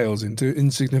pales into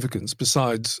insignificance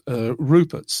besides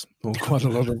Rupert's or quite a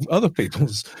lot of other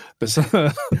people's.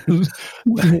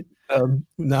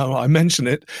 Now I mention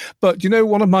it, but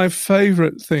one of my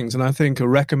favourite things, and I think a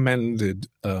recommended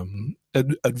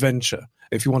adventure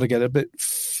if you want to get a bit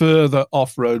further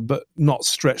off-road but not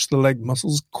stretch the leg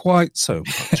muscles quite so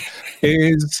much,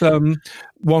 is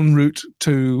one route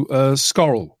to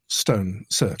Scorrell Stone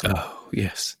Circle. Oh,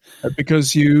 yes.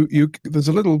 Because there's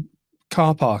a little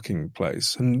car parking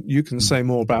place, and you can say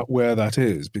more about where that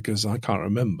is because I can't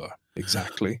remember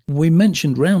exactly. We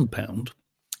mentioned Round Pound.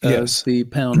 Yes, the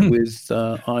pound with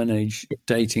Iron Age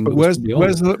dating. But where's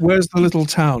the little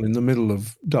town in the middle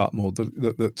of Dartmoor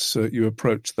that you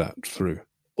approach that through?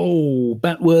 Oh,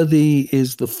 Batworthy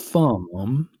is the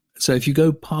farm. So if you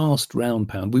go past Round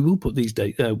Pound, we will put these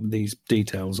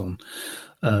details on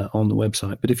the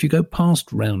website. But if you go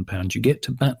past Round Pound, you get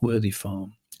to Batworthy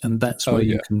Farm. And that's where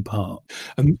you can park.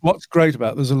 And what's great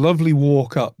about there's a lovely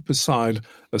walk up beside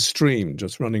a stream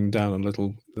just running down a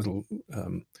little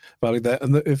valley there.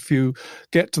 And if you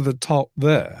get to the top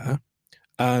there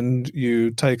and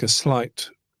you take a slight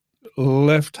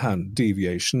left-hand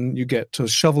deviation, you get to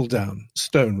Shovel Down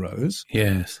Stone Rows.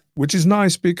 Yes. Which is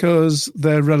nice because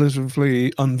they're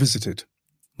relatively unvisited.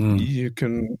 Mm. You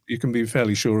can be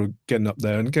fairly sure of getting up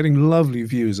there and getting lovely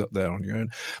views up there on your own.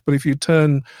 But if you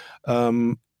turn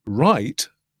right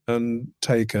and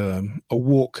take a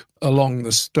walk along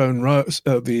the stone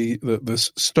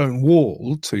the stone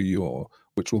wall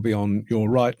which will be on your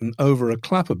right, and over a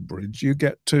clapper bridge, you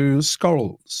get to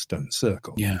Scorrell Stone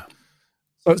Circle. Yeah.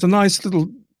 So it's a nice little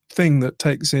thing that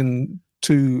takes in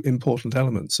two important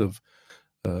elements of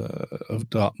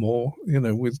Dartmoor,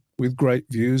 with great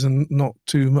views and not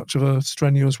too much of a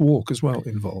strenuous walk as well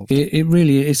involved. It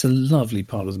really is a lovely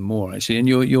part of the moor, actually. And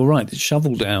you're right, it's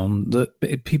Shovel Down.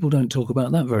 That people don't talk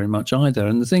about that very much either.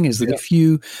 And the thing is that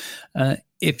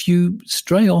if you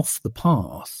stray off the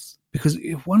path, because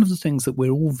one of the things that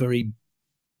we're all very,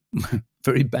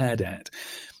 very bad at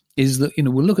is that,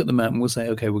 we'll look at the map and we'll say,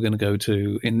 okay, we're going to go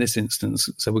to, in this instance,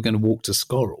 so we're going to walk to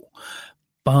Scorrell.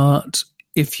 But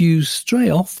if you stray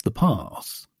off the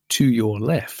path to your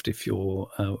left, if you're,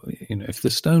 if the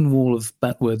stone wall of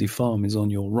Batworthy Farm is on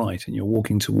your right and you're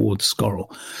walking towards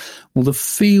Scorrell, well, the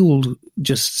field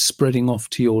just spreading off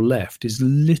to your left is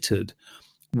littered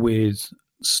with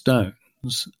stones,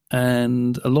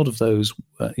 and a lot of those,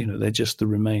 they're just the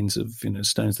remains of,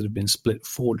 stones that have been split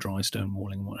for dry stone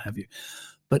walling and what have you.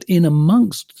 But in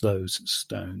amongst those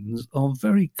stones are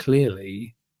very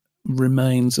clearly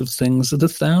remains of things that are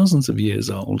thousands of years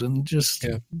old, and just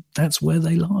that's where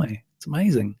they lie. It's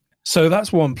amazing. So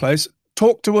that's one place.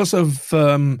 Talk to us of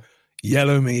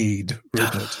Yellowmead,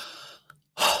 Rupert.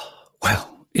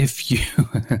 Well, if you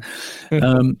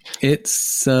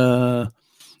it's one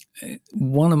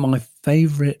of my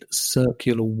favorite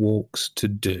circular walks to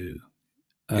do.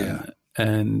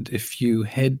 And if you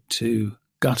head to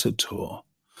Gutter Tor,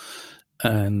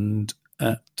 and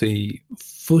at the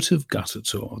foot of Gutter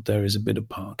Tor, there is a bit of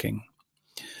parking.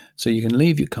 So you can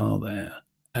leave your car there.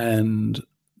 And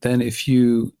then if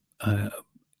you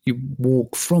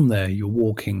walk from there, you're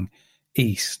walking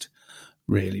east,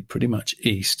 really, pretty much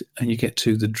east, and you get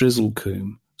to the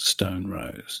Drizzlecombe Stone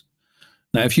Rows.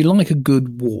 Now, if you like a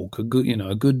good walk, a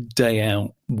good day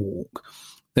out walk,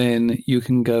 then you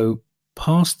can go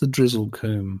past the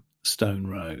Drizzlecombe Stone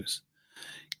Rows,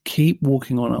 keep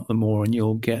walking on up the moor and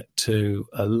you'll get to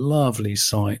a lovely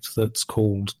site that's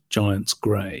called Giant's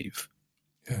Grave.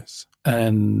 Yes.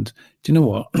 And do you know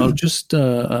what? I'll just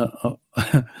I'll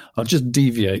just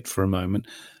deviate for a moment.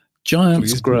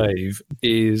 Giant's Grave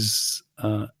is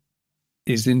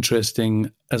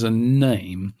interesting as a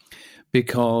name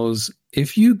because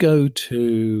if you go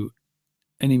to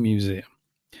any museum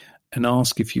and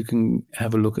ask if you can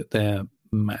have a look at their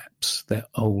maps, their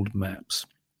old maps,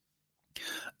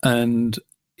 and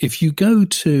if you go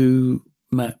to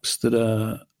maps that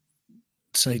are,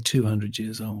 say, 200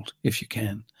 years old, if you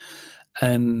can,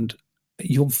 and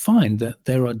you'll find that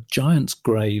there are giants'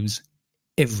 graves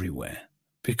everywhere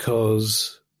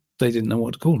because they didn't know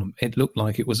what to call them. It looked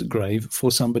like it was a grave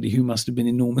for somebody who must have been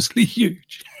enormously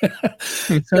huge.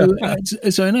 So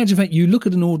in actual fact, you look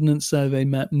at an Ordnance Survey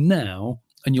map now,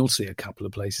 and you'll see a couple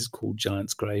of places called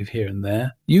Giant's Grave here and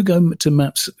there. You go to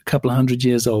maps a couple of 100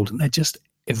 years old, and they're just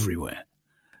everywhere.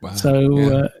 Wow.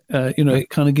 So, it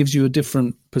kind of gives you a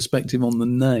different perspective on the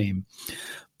name.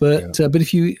 But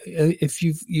if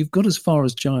you've got as far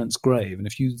as Giant's Grave, and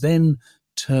if you then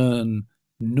turn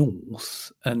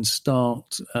north and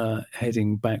start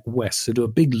heading back west, so do a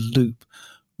big loop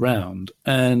round,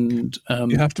 and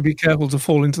you have to be careful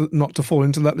not to fall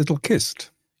into that little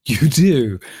kist. You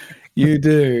do,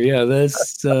 yeah.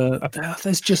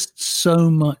 There's just so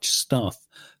much stuff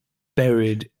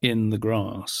buried in the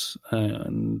grass,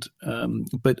 and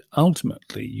but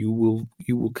ultimately you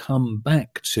will come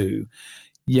back to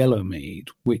Yellowmead,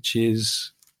 which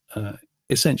is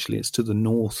essentially it's to the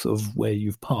north of where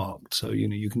you've parked, so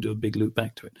you can do a big loop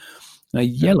back to it. Now,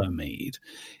 Yellowmead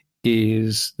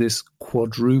is this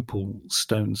quadruple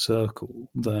stone circle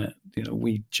that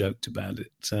we joked about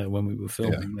it when we were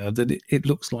filming there, that it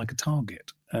looks like a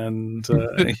target, and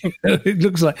it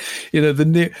looks like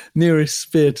the nearest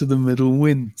spear to the middle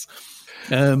wins.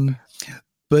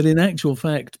 But in actual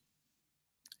fact,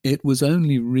 it was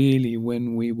only really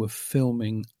when we were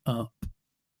filming up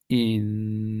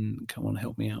in, come on,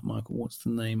 help me out, Michael, what's the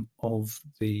name of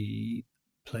the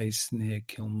place near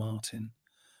Kilmartin?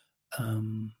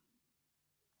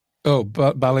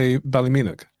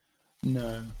 Ballymenock.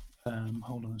 No,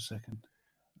 hold on a second.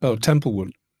 Oh,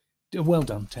 Templewood. Well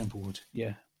done, Templewood.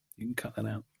 Yeah, you can cut that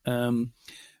out. Oh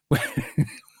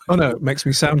no, it makes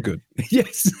me sound good.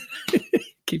 Yes,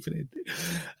 keep it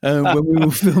in. When we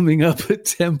were filming up at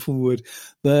Templewood,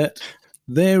 that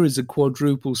there is a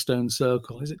quadruple stone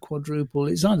circle. Is it quadruple?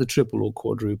 It's either triple or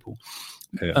quadruple,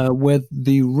 where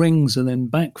the rings are then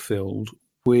backfilled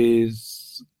with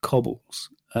cobbles.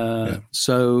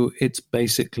 So it's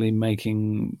basically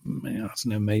making, I don't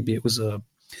know, maybe it was a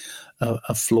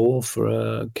floor for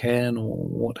a cairn or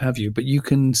what have you. But you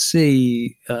can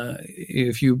see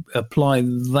if you apply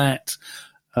that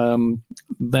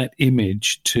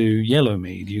image to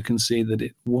Yellowmead, you can see that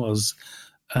it was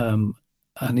an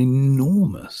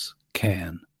enormous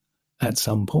cairn at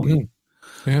some point.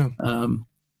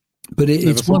 But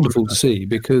it's wonderful to see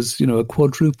because, a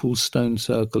quadruple stone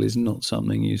circle is not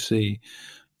something you see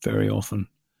very often.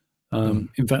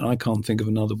 In fact, I can't think of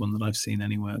another one that I've seen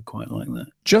anywhere quite like that.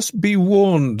 Just be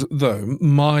warned, though,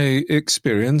 my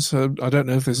experience, I don't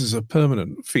know if this is a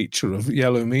permanent feature of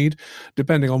Yellowmead,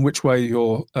 depending on which way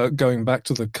you're going back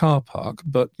to the car park,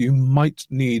 but you might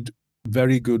need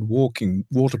very good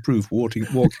waterproof walking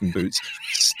boots,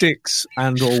 sticks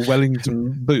and or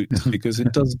Wellington boots, because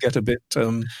it does get a bit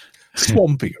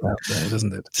swampy out there,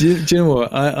 doesn't it? Do you know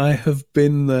what? I have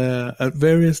been there at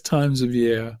various times of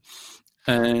year,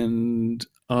 and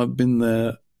I've been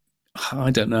there,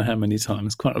 I don't know how many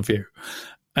times, quite a few,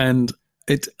 and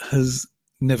it has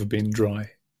never been dry.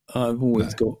 I've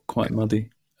always got quite muddy.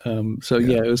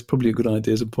 It was probably a good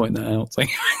idea to point that out.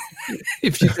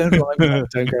 If you don't like that,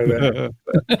 don't go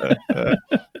there.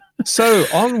 So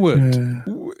onward.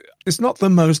 It's not the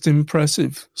most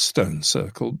impressive stone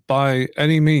circle by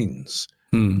any means.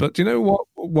 But you know what?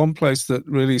 One place that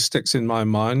really sticks in my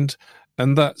mind,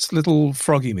 and that's Little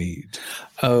Froggymead.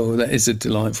 Oh, that is a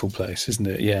delightful place, isn't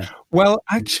it? Yeah. Well,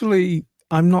 actually,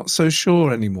 I'm not so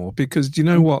sure anymore, because do you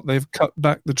know what? They've cut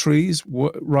back the trees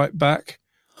right back.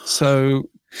 So,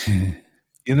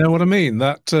 you know what I mean?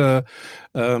 That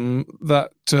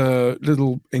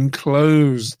little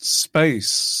enclosed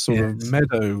space, sort of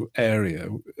meadow area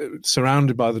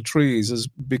surrounded by the trees, has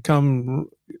become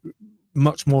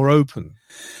much more open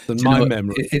than my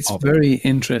memory. It's very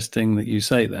interesting that you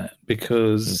say that,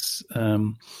 because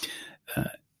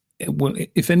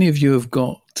if any of you have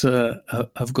got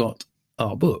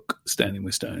our book Standing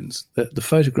with Stones, the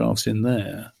photographs in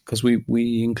there, because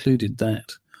we included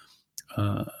that.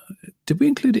 Did we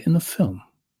include it in the film?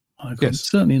 I can't, Yes.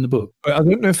 certainly in the book. I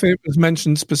don't know if it was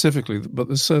mentioned specifically, but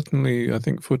there's certainly, I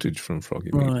think, footage from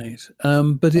Froggy Mead. Right.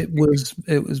 But it was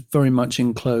very much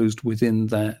enclosed within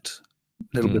that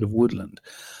little bit of woodland.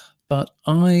 But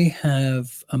I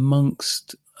have,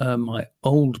 amongst my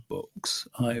old books,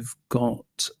 I've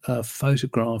got a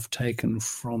photograph taken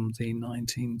from the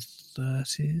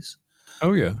 1930s.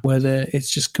 Oh, yeah. Where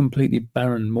it's just completely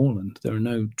barren moorland. There are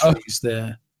no trees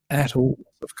there at all.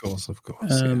 Of course.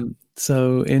 Yeah.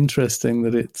 So interesting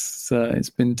that it's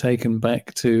been taken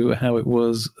back to how it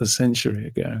was a century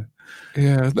ago.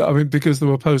 Yeah, I mean, because there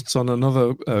were posts on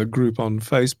another group on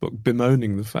Facebook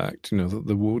bemoaning the fact, that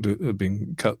the wood had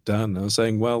been cut down. Now,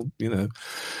 saying, well,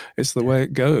 it's the way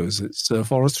it goes. It's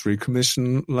Forestry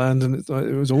Commission land, and it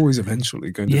was always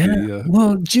eventually going to be.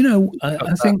 Well, do you know?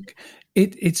 I think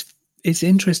it's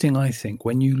interesting. I think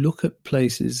when you look at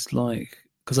places like,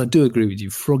 because I do agree with you,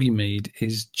 Froggy Mead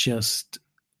is just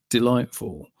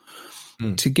delightful.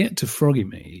 To get to Froggy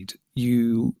Mead,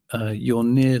 you're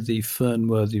near the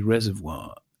Fernworthy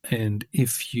Reservoir, and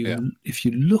if you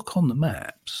look on the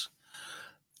maps,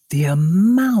 the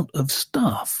amount of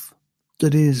stuff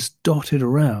that is dotted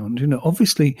around,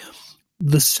 obviously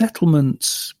the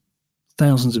settlements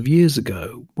thousands of years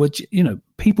ago, which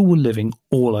people were living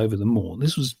all over the moor.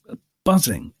 This was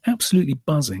buzzing, absolutely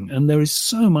buzzing, and there is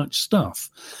so much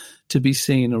stuff to be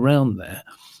seen around there.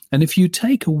 And if you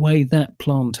take away that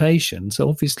plantation, so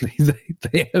obviously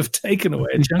they have taken away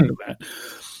a chunk of that,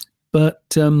 but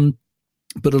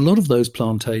a lot of those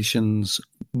plantations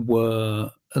were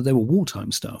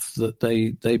wartime stuff that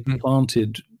they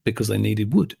planted because they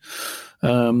needed wood.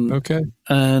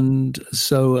 And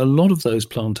so a lot of those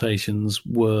plantations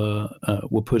were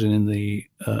put in the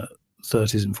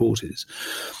 30s and 40s.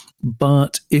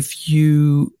 But if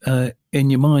you, in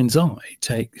your mind's eye,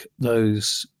 take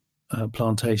those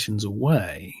plantations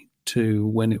away to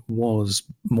when it was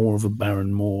more of a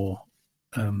barren moor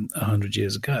 100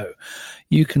 years ago,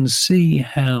 you can see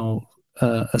how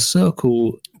a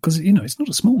circle, because it's not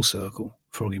a small circle,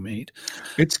 Froggy Mead.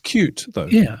 It's cute though.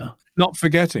 Yeah. Not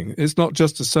forgetting, it's not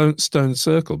just a stone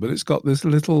circle, but it's got this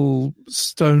little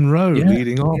stone road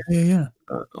leading off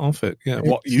off it. Yeah,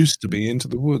 what used to be into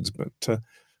the woods, but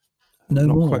no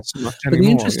not more. quite so much anymore. But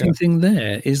the interesting thing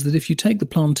there is that if you take the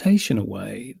plantation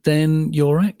away, then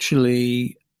you're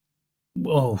actually,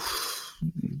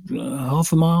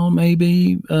 half a mile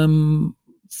maybe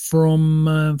from,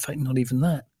 in fact, not even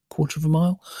that, quarter of a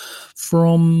mile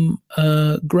from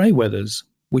Greyweathers,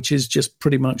 which is just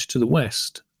pretty much to the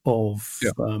west of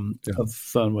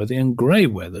Fernworthy. And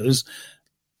Greyweathers,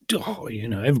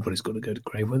 everybody's got to go to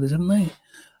Greyweathers, haven't they?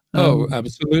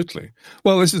 Absolutely.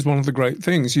 Well, this is one of the great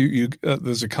things. You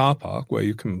there's a car park where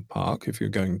you can park if you're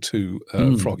going to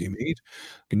Froggy Mead,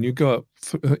 and you go up.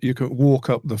 You can walk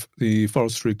up the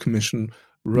Forestry Commission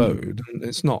road, and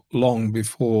it's not long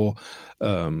before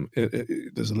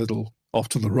there's a little off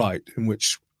to the right in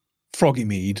which Froggy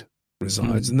Mead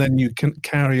resides, and then you can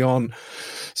carry on.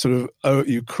 Sort of,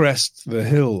 you crest the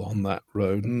hill on that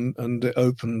road, and it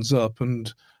opens up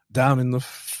and down in the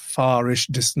farish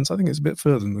distance. I think it's a bit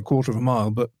further than a quarter of a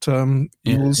mile, but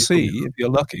you will see, if you're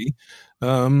lucky,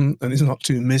 and it's not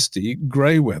too misty,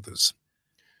 Greyweathers,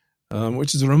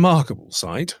 which is a remarkable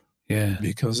sight. Yeah,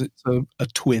 because it's a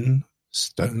twin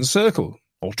stone circle,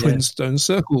 or twin stone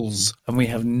circles. And we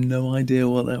have no idea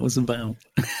what that was about.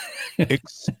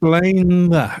 Explain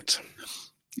that.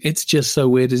 It's just so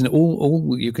weird, isn't it?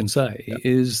 All you can say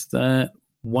is that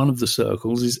one of the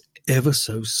circles is ever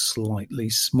so slightly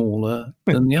smaller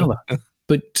than the other.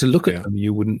 But to look at them,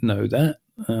 you wouldn't know that.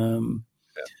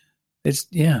 It's,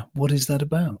 what is that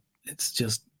about? It's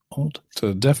just odd.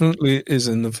 So definitely is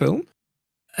in the film.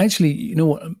 Actually, you know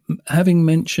what? Having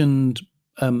mentioned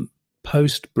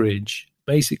Post Bridge,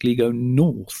 basically go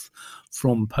north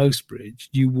from Post Bridge,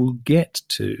 you will get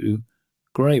to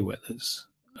Greyweathers.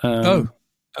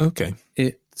 Okay.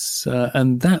 It's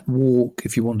and that walk,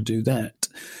 if you want to do that,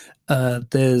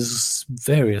 there's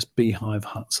various beehive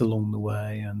huts along the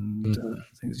way and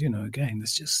things. Again,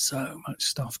 there's just so much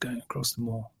stuff going across the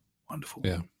moor. Wonderful.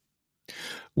 Yeah,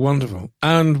 wonderful.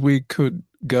 And we could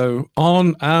go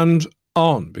on and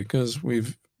on because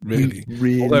we've really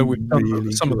although we've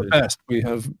done some of the best, we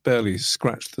have barely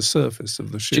scratched the surface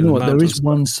of the sheer. Do you know what? There is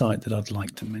one site that I'd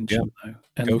like to mention, though,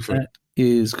 and that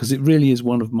is because it really is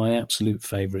one of my absolute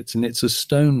favourites, and it's a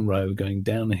stone row going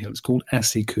down a hill. It's called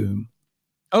Assicombe.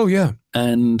 Oh, yeah.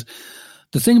 And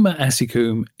the thing about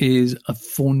Assicombe is,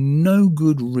 for no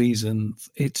good reason,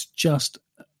 it's just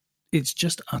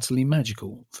utterly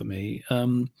magical for me.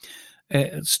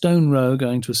 A stone row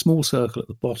going to a small circle at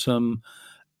the bottom,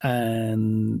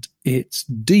 and it's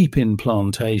deep in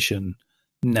plantation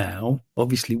now.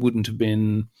 Obviously wouldn't have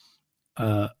been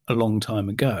a long time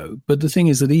ago. But the thing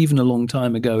is that even a long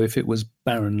time ago, if it was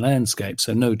barren landscape,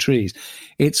 so no trees,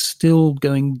 it's still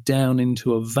going down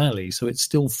into a valley. So it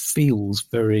still feels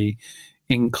very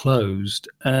enclosed.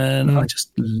 And I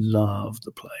just love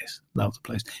the place. Love the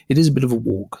place. It is a bit of a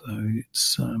walk, though.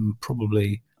 It's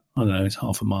probably, I don't know, it's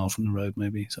half a mile from the road,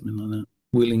 maybe, something like that.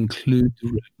 We'll include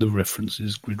the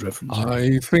references, grid references.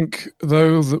 I think,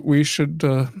 though, that we should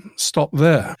stop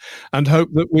there and hope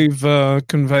that we've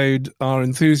conveyed our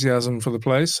enthusiasm for the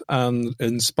place and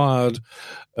inspired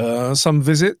some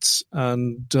visits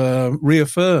and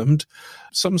reaffirmed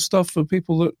some stuff for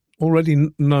people that already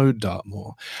know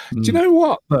Dartmoor. Do you know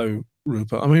what, though,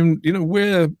 Rupert? I mean,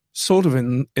 we're sort of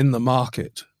in the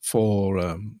market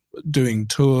for doing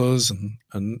tours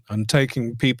and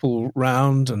taking people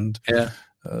round and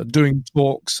doing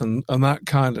talks and that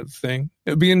kind of thing.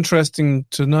 It'd be interesting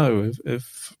to know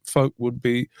if folk would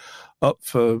be up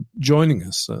for joining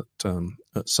us at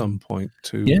some point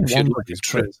to wander these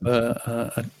places.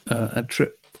 A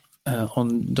trip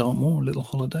on Dartmoor, a little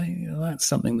holiday. That's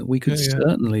something that we could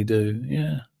certainly do.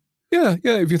 Yeah.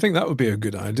 If you think that would be a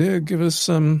good idea, give us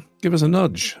a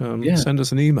nudge. Send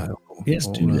us an email. Yes,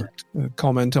 do that.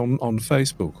 Comment on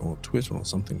Facebook or Twitter or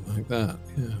something like that.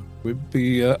 Yeah, we'd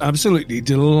be absolutely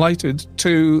delighted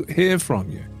to hear from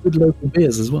you. Good local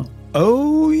beers as well.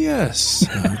 Oh yes.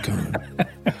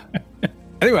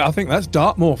 Anyway, I think that's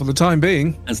Dartmoor for the time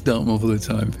being. That's Dartmoor for the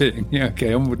time being. Yeah.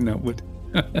 Okay. Onward and upward.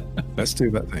 Let's do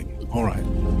that thing. All right.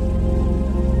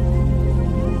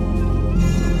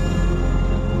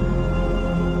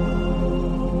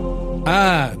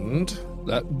 And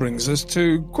that brings us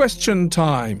to question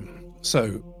time.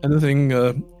 So, anything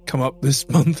come up this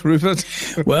month, Rupert?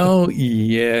 Well,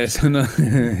 yes. And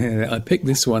I picked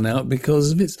this one out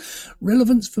because of its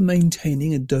relevance for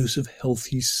maintaining a dose of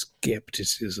healthy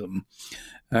skepticism.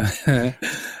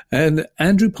 And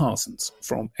Andrew Parsons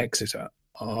from Exeter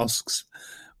asks,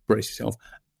 brace yourself,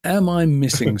 am I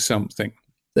missing something?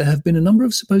 There have been a number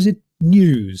of supposed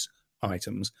news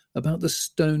items about the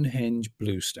Stonehenge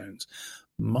bluestones.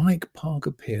 Mike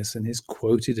Parker Pearson is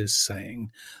quoted as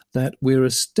saying that we're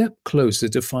a step closer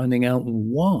to finding out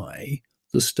why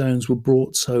the stones were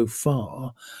brought so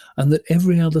far, and that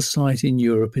every other site in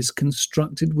Europe is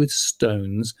constructed with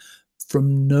stones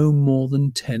from no more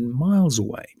than 10 miles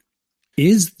away.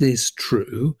 Is this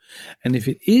true? And if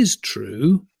it is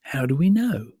true, how do we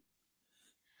know?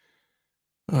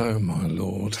 Oh, my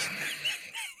Lord.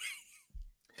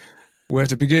 Where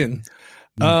to begin?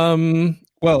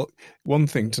 Well, one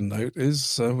thing to note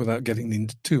is, without getting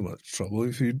into too much trouble,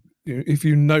 if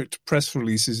you note press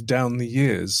releases down the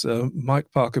years, Mike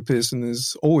Parker Pearson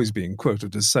is always being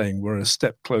quoted as saying we're a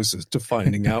step closer to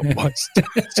finding out why.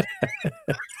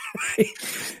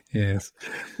 Yes,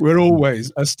 we're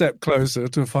always a step closer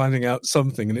to finding out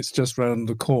something, and it's just round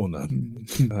the corner.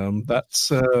 That's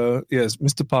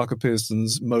Mr. Parker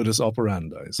Pearson's modus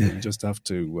operandi. So you just have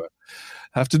to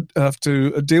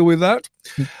deal with that.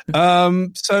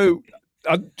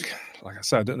 Like I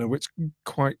said, I don't know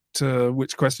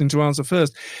which question to answer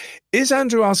first. Is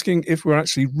Andrew asking if we're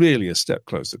actually really a step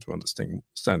closer to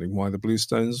understanding why the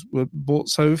bluestones were brought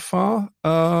so far?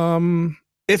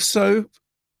 If so,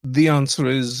 the answer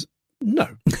is no.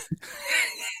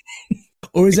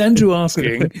 Or is Andrew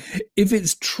asking if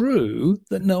it's true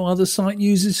that no other site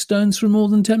uses stones from more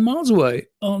than 10 miles away?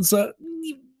 Answer,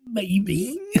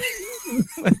 maybe.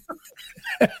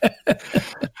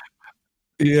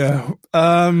 Yeah.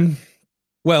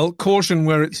 Well, caution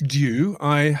where it's due.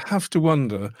 I have to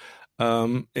wonder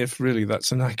if really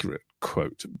that's an accurate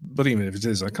quote. But even if it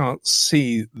is, I can't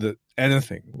see that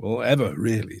anything will ever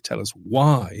really tell us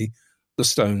why the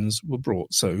stones were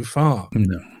brought so far.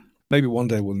 No. Maybe one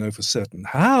day we'll know for certain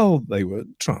how they were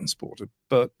transported.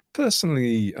 But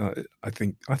personally, I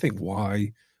think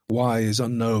why is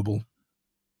unknowable.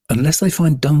 Unless they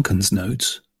find Duncan's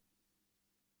notes.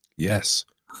 Yes.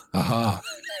 Aha.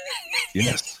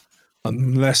 Yes.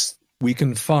 Unless we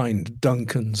can find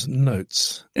Duncan's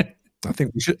notes. I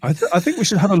think we should. I think we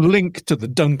should have a link to the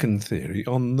Duncan theory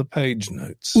on the page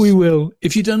notes. We will.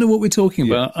 If you don't know what we're talking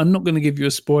about, I'm not going to give you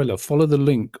a spoiler. Follow the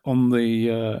link on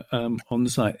the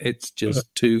site. It's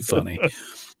just too funny.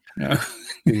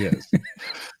 Yes.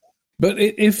 But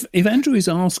if Andrew is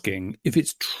asking if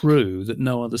it's true that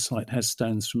no other site has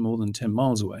stones from more than 10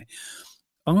 miles away,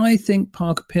 I think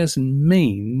Parker Pearson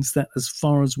means that as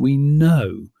far as we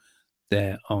know,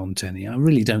 there aren't any. I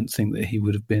really don't think that he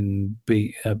would have been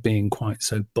being quite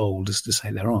so bold as to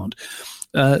say there aren't.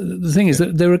 The thing is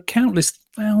that there are countless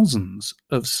thousands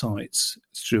of sites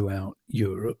throughout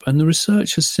Europe, and the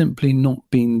research has simply not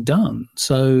been done.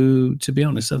 So, to be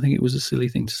honest, I think it was a silly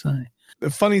thing to say. The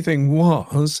funny thing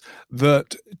was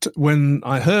that when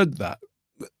I heard that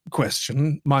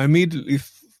question, I immediately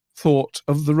thought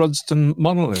of the Rudston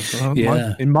monolith.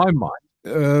 In my mind,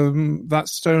 that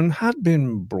stone had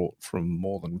been brought from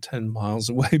more than 10 miles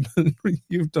away, but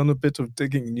you've done a bit of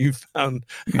digging and you found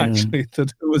actually that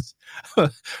it was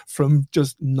from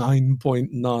just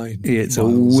 9.9. It's a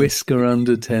whisker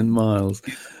under 10 miles,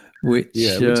 which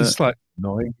is slightly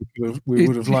annoying. We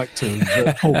would have liked to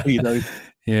have torpedoed.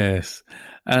 Yes,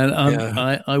 and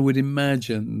I would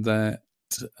imagine that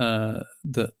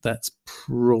that's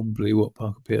probably what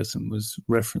Parker Pearson was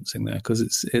referencing there, because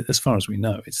it's as far as we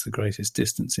know, it's the greatest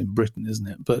distance in Britain, isn't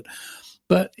it? But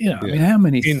I mean, how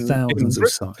many thousands of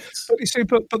sites? But you see,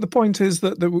 but the point is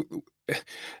that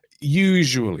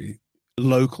usually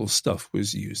local stuff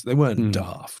was used. They weren't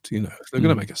daft, If they're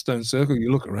going to make a stone circle,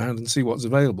 you look around and see what's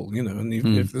available, and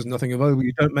if there's nothing available,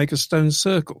 you don't make a stone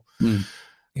circle.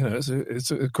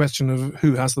 It's a question of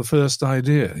who has the first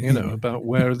idea, about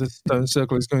where the stone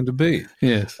circle is going to be.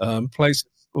 Yes. Places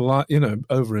like,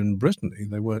 over in Brittany,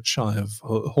 they weren't shy of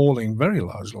hauling very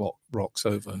large rocks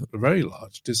over very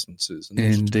large distances.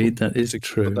 Indeed, that is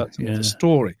true. That's another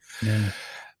story. Yeah.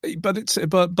 But it's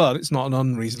not an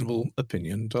unreasonable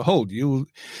opinion to hold. You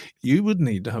would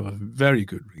need to have a very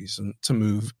good reason to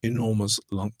move enormous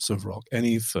lumps of rock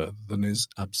any further than is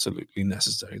absolutely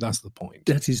necessary. That's the point.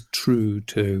 That is true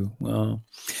too. Well,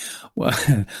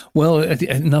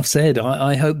 enough said.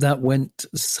 I hope that went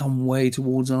some way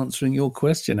towards answering your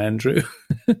question, Andrew.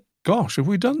 Gosh, have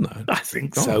we done that? I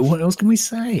think so. What else can we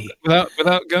say? Without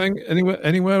going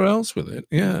anywhere else with it?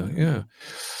 Yeah.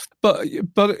 But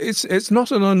it's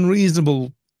not an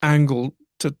unreasonable angle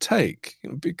to take,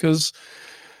 because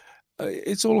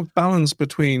it's all a balance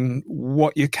between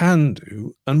what you can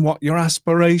do and what your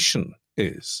aspiration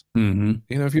is. Mm-hmm.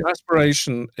 If your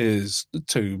aspiration is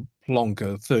to plonk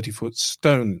a 30-foot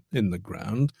stone in the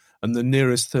ground, and the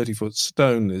nearest 30-foot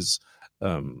stone is,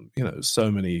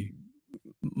 so many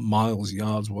miles,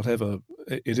 yards, whatever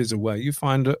it is away, you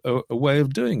find a way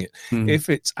of doing it. If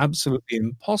it's absolutely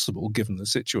impossible given the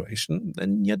situation,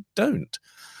 then you don't.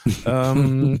 If,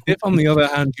 on the other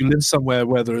hand, you live somewhere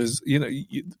where there is,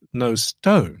 no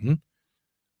stone,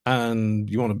 and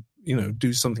you want to,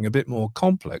 do something a bit more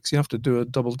complex, you have to do a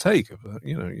double take of it.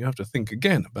 You have to think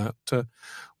again about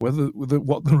what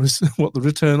the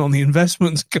return on the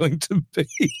investment is going to be.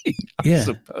 I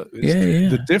suppose.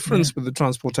 The difference with the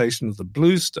transportation of the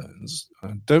bluestones,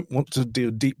 I don't want to do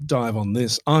a deep dive on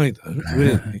this either,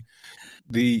 really.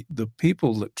 The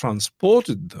people that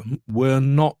transported them were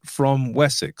not from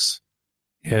Wessex.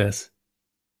 Yes.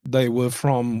 They were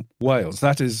from Wales.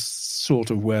 That is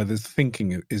sort of where the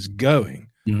thinking is going.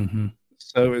 Mm-hmm.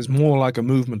 So it's more like a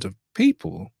movement of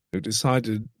people who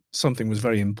decided something was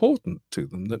very important to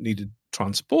them that needed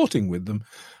transporting with them,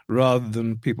 rather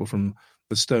than people from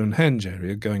the Stonehenge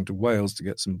area going to Wales to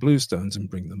get some bluestones and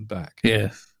bring them back.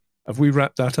 Yes. Have we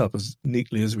wrapped that up as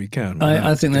neatly as we can?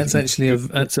 I think that's actually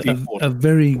a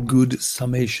very good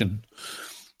summation.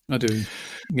 I do.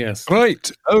 Yes.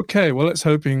 Right. Okay. Well, let's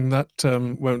hoping that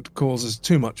won't cause us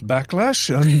too much backlash.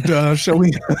 And shall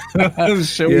we?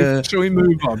 Shall we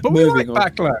move on? But we like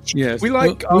backlash. Yes. We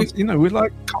like we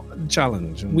like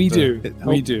challenge. And, we do.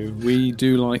 We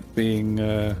do like being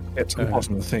get to the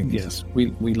bottom of things. Yes.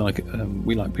 We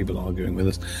like people arguing with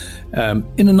us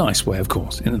in a nice way, of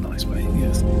course. In a nice way.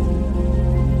 Yes.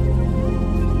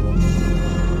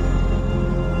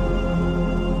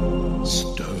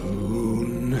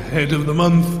 Head of the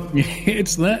month.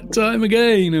 It's that time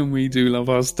again, and we do love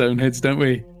our stoneheads, don't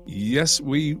we? Yes,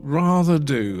 we rather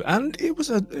do. And it was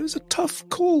a tough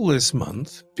call this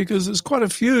month, because there's quite a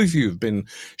few of you have been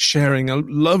sharing a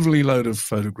lovely load of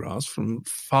photographs from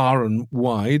far and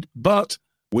wide, but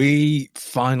we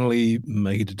finally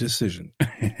made a decision.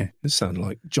 This sounds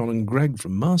like John and Greg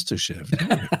from MasterChef,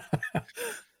 doesn't it?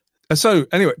 So,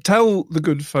 anyway, tell the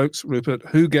good folks, Rupert,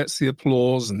 who gets the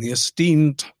applause and the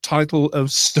esteemed title of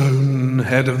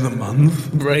Stonehead of the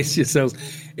Month. Brace yourselves.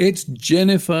 It's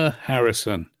Jennifer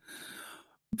Harrison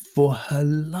for her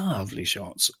lovely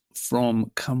shots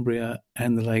from Cumbria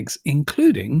and the lakes,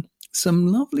 including some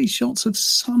lovely shots of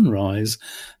sunrise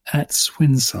at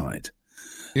Swinside.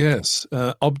 Yes,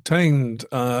 obtained,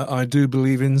 I do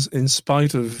believe, in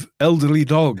spite of elderly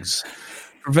dogs.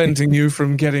 preventing you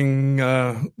from getting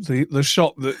the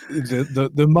shot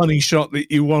that the money shot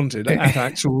that you wanted at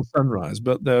actual sunrise,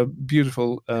 but they're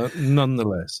beautiful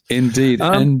nonetheless. Indeed,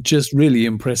 and just really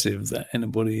impressive that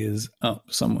anybody is up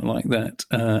somewhere like that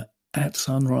at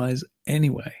sunrise.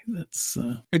 Anyway, that's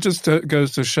it. Just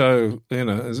goes to show,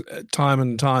 time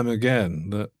and time again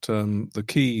that the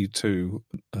key to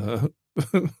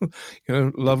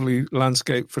lovely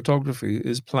landscape photography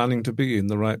is planning to be in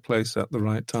the right place at the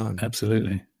right time.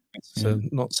 Absolutely. It's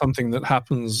not something that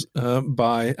happens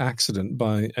by accident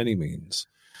by any means.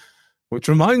 Which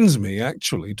reminds me,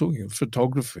 actually, talking of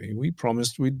photography, we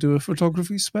promised we'd do a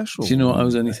photography special. Do you know what? I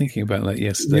was only thinking about that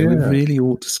yesterday. We really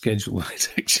ought to schedule that,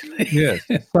 actually. Yes.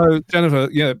 So, Jennifer,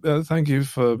 thank you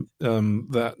for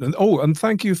that. And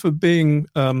thank you for being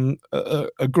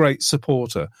a great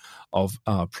supporter of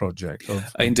our project.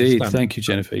 Indeed. Thank you,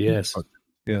 Jennifer. Yes.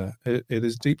 Yeah, it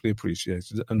is deeply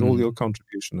appreciated. And all your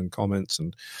contribution and comments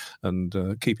and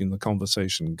keeping the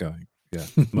conversation going. Yeah,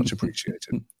 much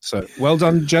appreciated. So, well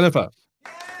done, Jennifer.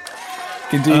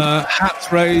 Indeed.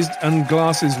 Hats raised and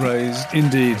glasses raised.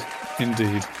 Indeed.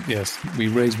 Yes, we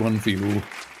raise one for you all.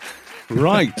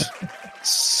 Right.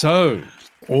 So,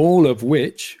 all of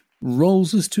which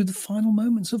rolls us to the final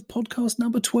moments of podcast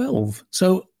number 12.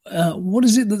 So, what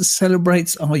is it that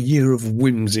celebrates our year of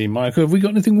whimsy, Michael? Have we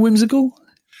got anything whimsical?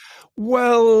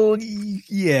 Well,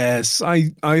 yes,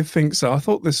 I think so. I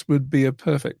thought this would be a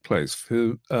perfect place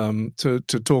for to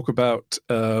talk about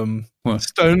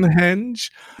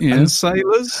Stonehenge and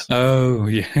sailors. Oh,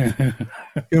 yeah.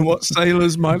 And what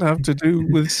sailors might have to do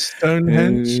with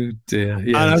Stonehenge. Oh, dear.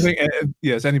 Yes. And I think,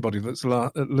 anybody that's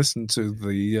listened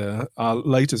to our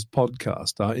latest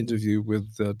podcast, our interview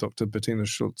with Dr. Bettina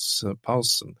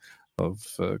Schultz-Paulsen of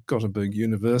Gothenburg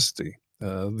University,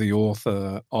 the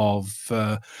author of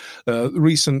a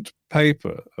recent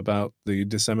paper about the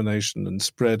dissemination and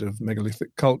spread of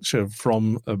megalithic culture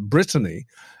from Brittany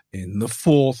in the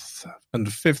 4th and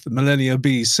 5th millennia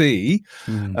BC,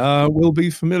 will be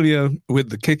familiar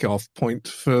with the kickoff point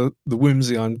for the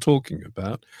whimsy I'm talking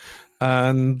about.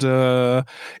 And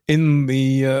in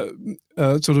the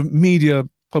sort of media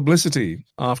publicity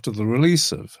after the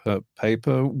release of her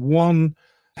paper, one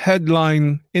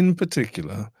headline in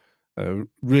particular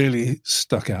really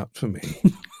stuck out for me.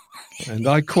 And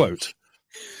I quote,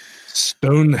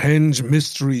 "Stonehenge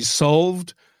mystery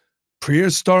solved.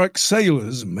 Prehistoric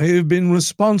sailors may have been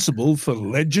responsible for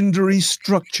legendary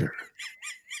structure."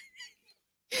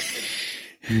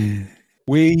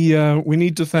 We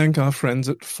need to thank our friends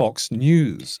at Fox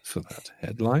News for that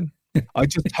headline. I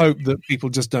just hope that people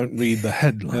just don't read the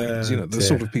headlines. The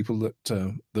sort of people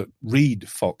that read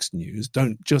Fox News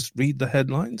don't just read the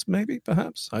headlines, maybe,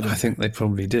 perhaps. I think they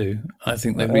probably do. I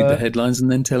think they read the headlines and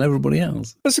then tell everybody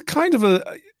else. There's a kind of a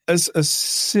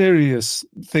serious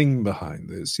thing behind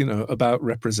this, about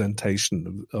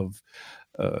representation of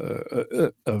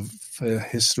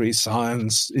history,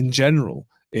 science in general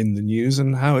in the news,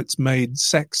 and how it's made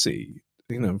sexy,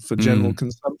 for general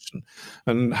consumption,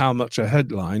 and how much a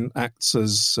headline acts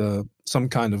as some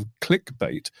kind of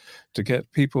clickbait to get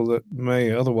people that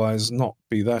may otherwise not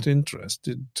be that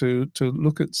interested to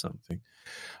look at something.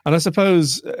 And I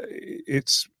suppose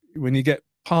it's when you get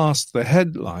past the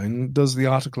headline, does the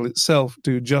article itself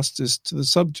do justice to the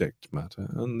subject matter?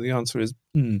 And the answer is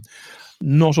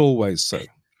not always so.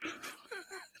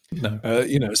 No.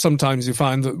 Sometimes you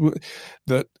find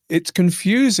that it's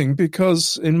confusing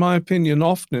because, in my opinion,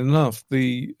 often enough,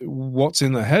 what's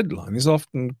in the headline is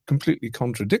often completely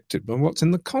contradicted by what's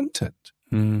in the content.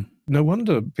 No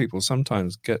wonder people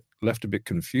sometimes get left a bit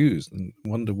confused and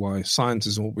wonder why science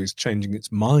is always changing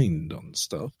its mind on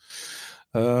stuff.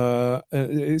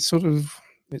 It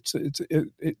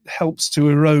helps to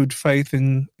erode faith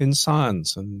in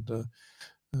science and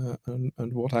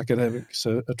what academics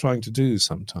are trying to do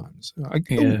sometimes.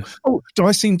 Do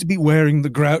I seem to be wearing the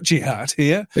grouchy hat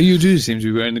here? You do seem to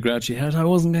be wearing the grouchy hat. I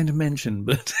wasn't going to mention,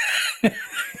 but...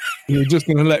 You're just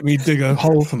going to let me dig a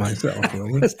hole for myself, are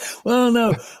you? Well,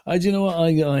 no. Do you know what?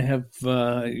 I have,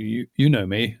 you know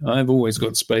me, I've always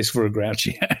got space for a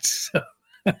grouchy hat. So.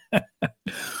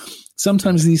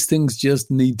 Sometimes these things just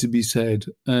need to be said.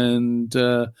 And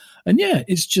yeah,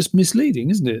 it's just misleading,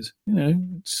 isn't it?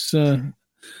 It's...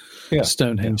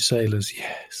 Stonehenge sailors,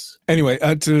 yes. Anyway,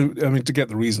 to get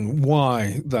the reason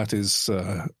why that is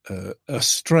a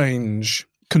strange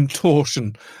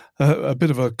contortion, a bit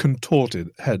of a contorted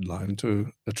headline to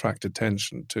attract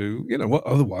attention to, what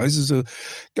otherwise is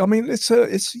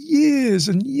it's years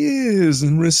and years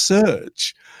in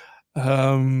research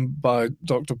by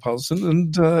Dr. Paulson,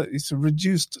 and it's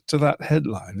reduced to that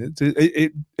headline.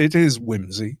 It is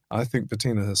whimsy. I think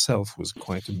Bettina herself was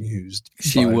quite amused.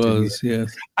 She was,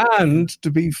 yes. And to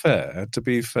be fair,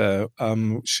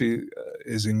 she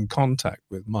is in contact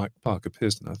with Mike Parker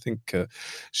Pearson. I think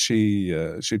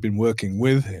she'd been working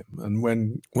with him, and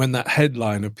when that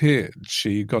headline appeared,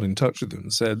 she got in touch with him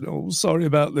and said, "Oh, sorry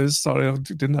about this. Sorry, I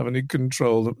didn't have any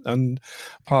control." And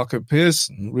Parker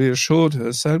Pearson reassured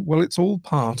her, said, "Well, it's all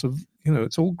part of,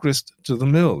 it's all grist to the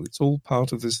mill. It's all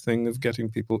part of this thing of getting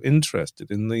people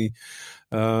interested in the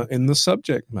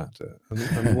subject matter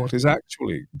and what is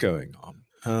actually going on."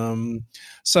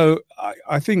 So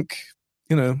I think,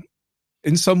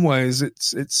 in some ways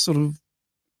it's sort of,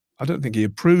 I don't think he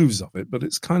approves of it, but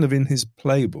it's kind of in his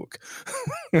playbook.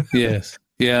 Yes.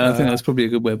 Yeah, I think that's probably a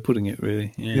good way of putting it,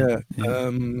 really. Yeah.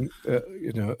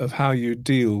 Of how you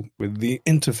deal with the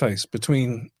interface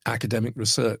between academic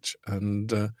research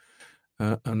and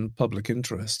public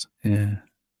interest. Yeah.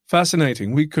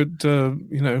 Fascinating. We could,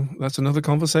 that's another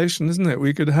conversation, isn't it?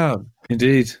 We could have.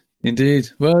 Indeed.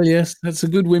 Well, yes, that's a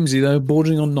good whimsy, though,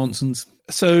 bordering on nonsense.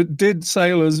 So did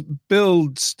sailors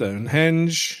build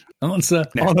Stonehenge? Answer.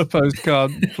 No. On a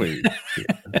postcard, please.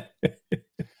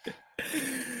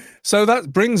 So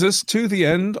that brings us to the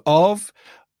end of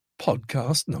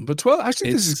podcast number 12.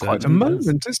 Actually, this is quite a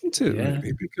moment, isn't it? Yeah.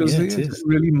 Really? Because it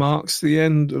really marks the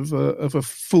end of a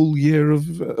full year of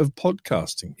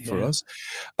podcasting for us.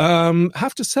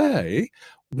 Have to say,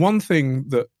 one thing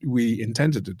that we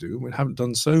intended to do, we haven't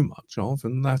done so much of,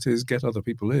 and that is get other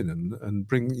people in and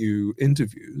bring you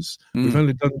interviews. We've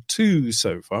only done 2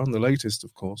 so far, and the latest,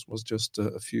 of course, was just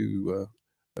a few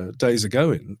days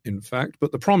ago, in fact.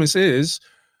 But the promise is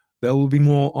there will be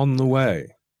more on the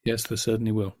way. Yes, there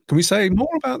certainly will. Can we say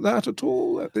more about that at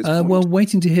all at this point? Well,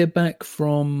 waiting to hear back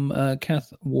from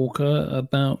Kath Walker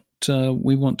about,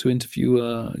 we want to interview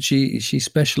her. She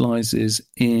specialises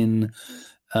in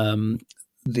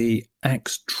the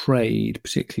axe trade,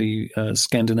 particularly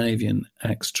Scandinavian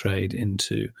axe trade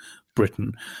into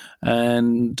Britain.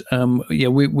 And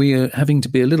we are having to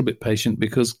be a little bit patient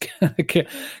because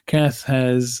Kath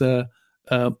has,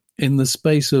 in the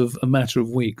space of a matter of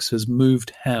weeks, has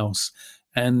moved house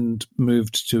and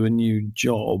moved to a new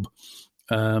job.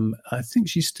 I think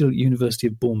she's still at University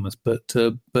of Bournemouth, but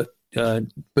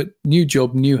new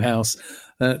job, new house.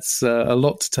 That's a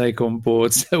lot to take on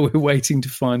board. So we're waiting to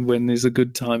find when is a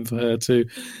good time for her to,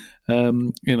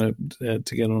 to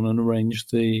get on and arrange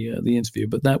the interview.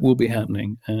 But that will be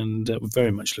happening, and we're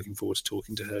very much looking forward to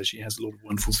talking to her. She has a lot of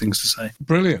wonderful things to say.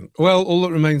 Brilliant. Well, all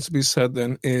that remains to be said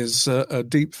then is a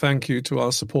deep thank you to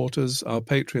our supporters, our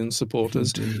Patreon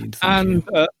supporters. Indeed. And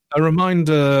a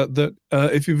reminder that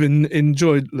if you've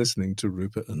enjoyed listening to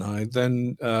Rupert and I,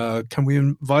 then can we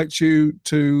invite you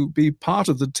to be part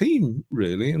of the team,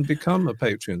 really, and become a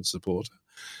Patreon supporter?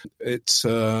 It's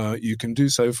you can do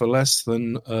so for less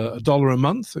than $1 a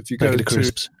month if you go to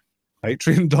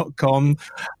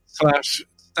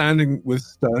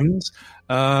patreon.com/standingwithstones.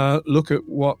 Look at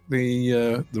what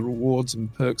the rewards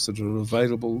and perks that are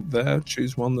available there.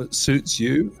 Choose one that suits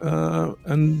you,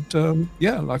 and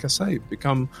like I say,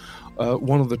 become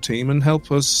one of the team and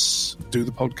help us do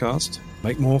the podcast,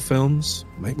 make more films,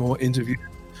 make more interviews,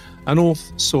 and all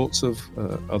sorts of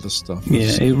other stuff.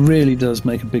 Yeah, it really does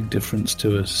make a big difference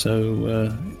to us.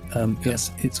 So,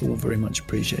 yes, it's all very much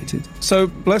appreciated. So,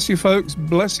 bless you, folks.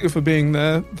 Bless you for being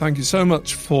there. Thank you so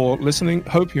much for listening.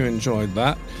 Hope you enjoyed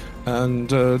that. And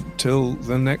till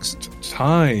the next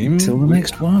time. Till the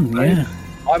next one, yeah.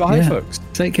 Bye-bye, folks.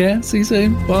 Take care. See you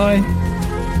soon. Bye.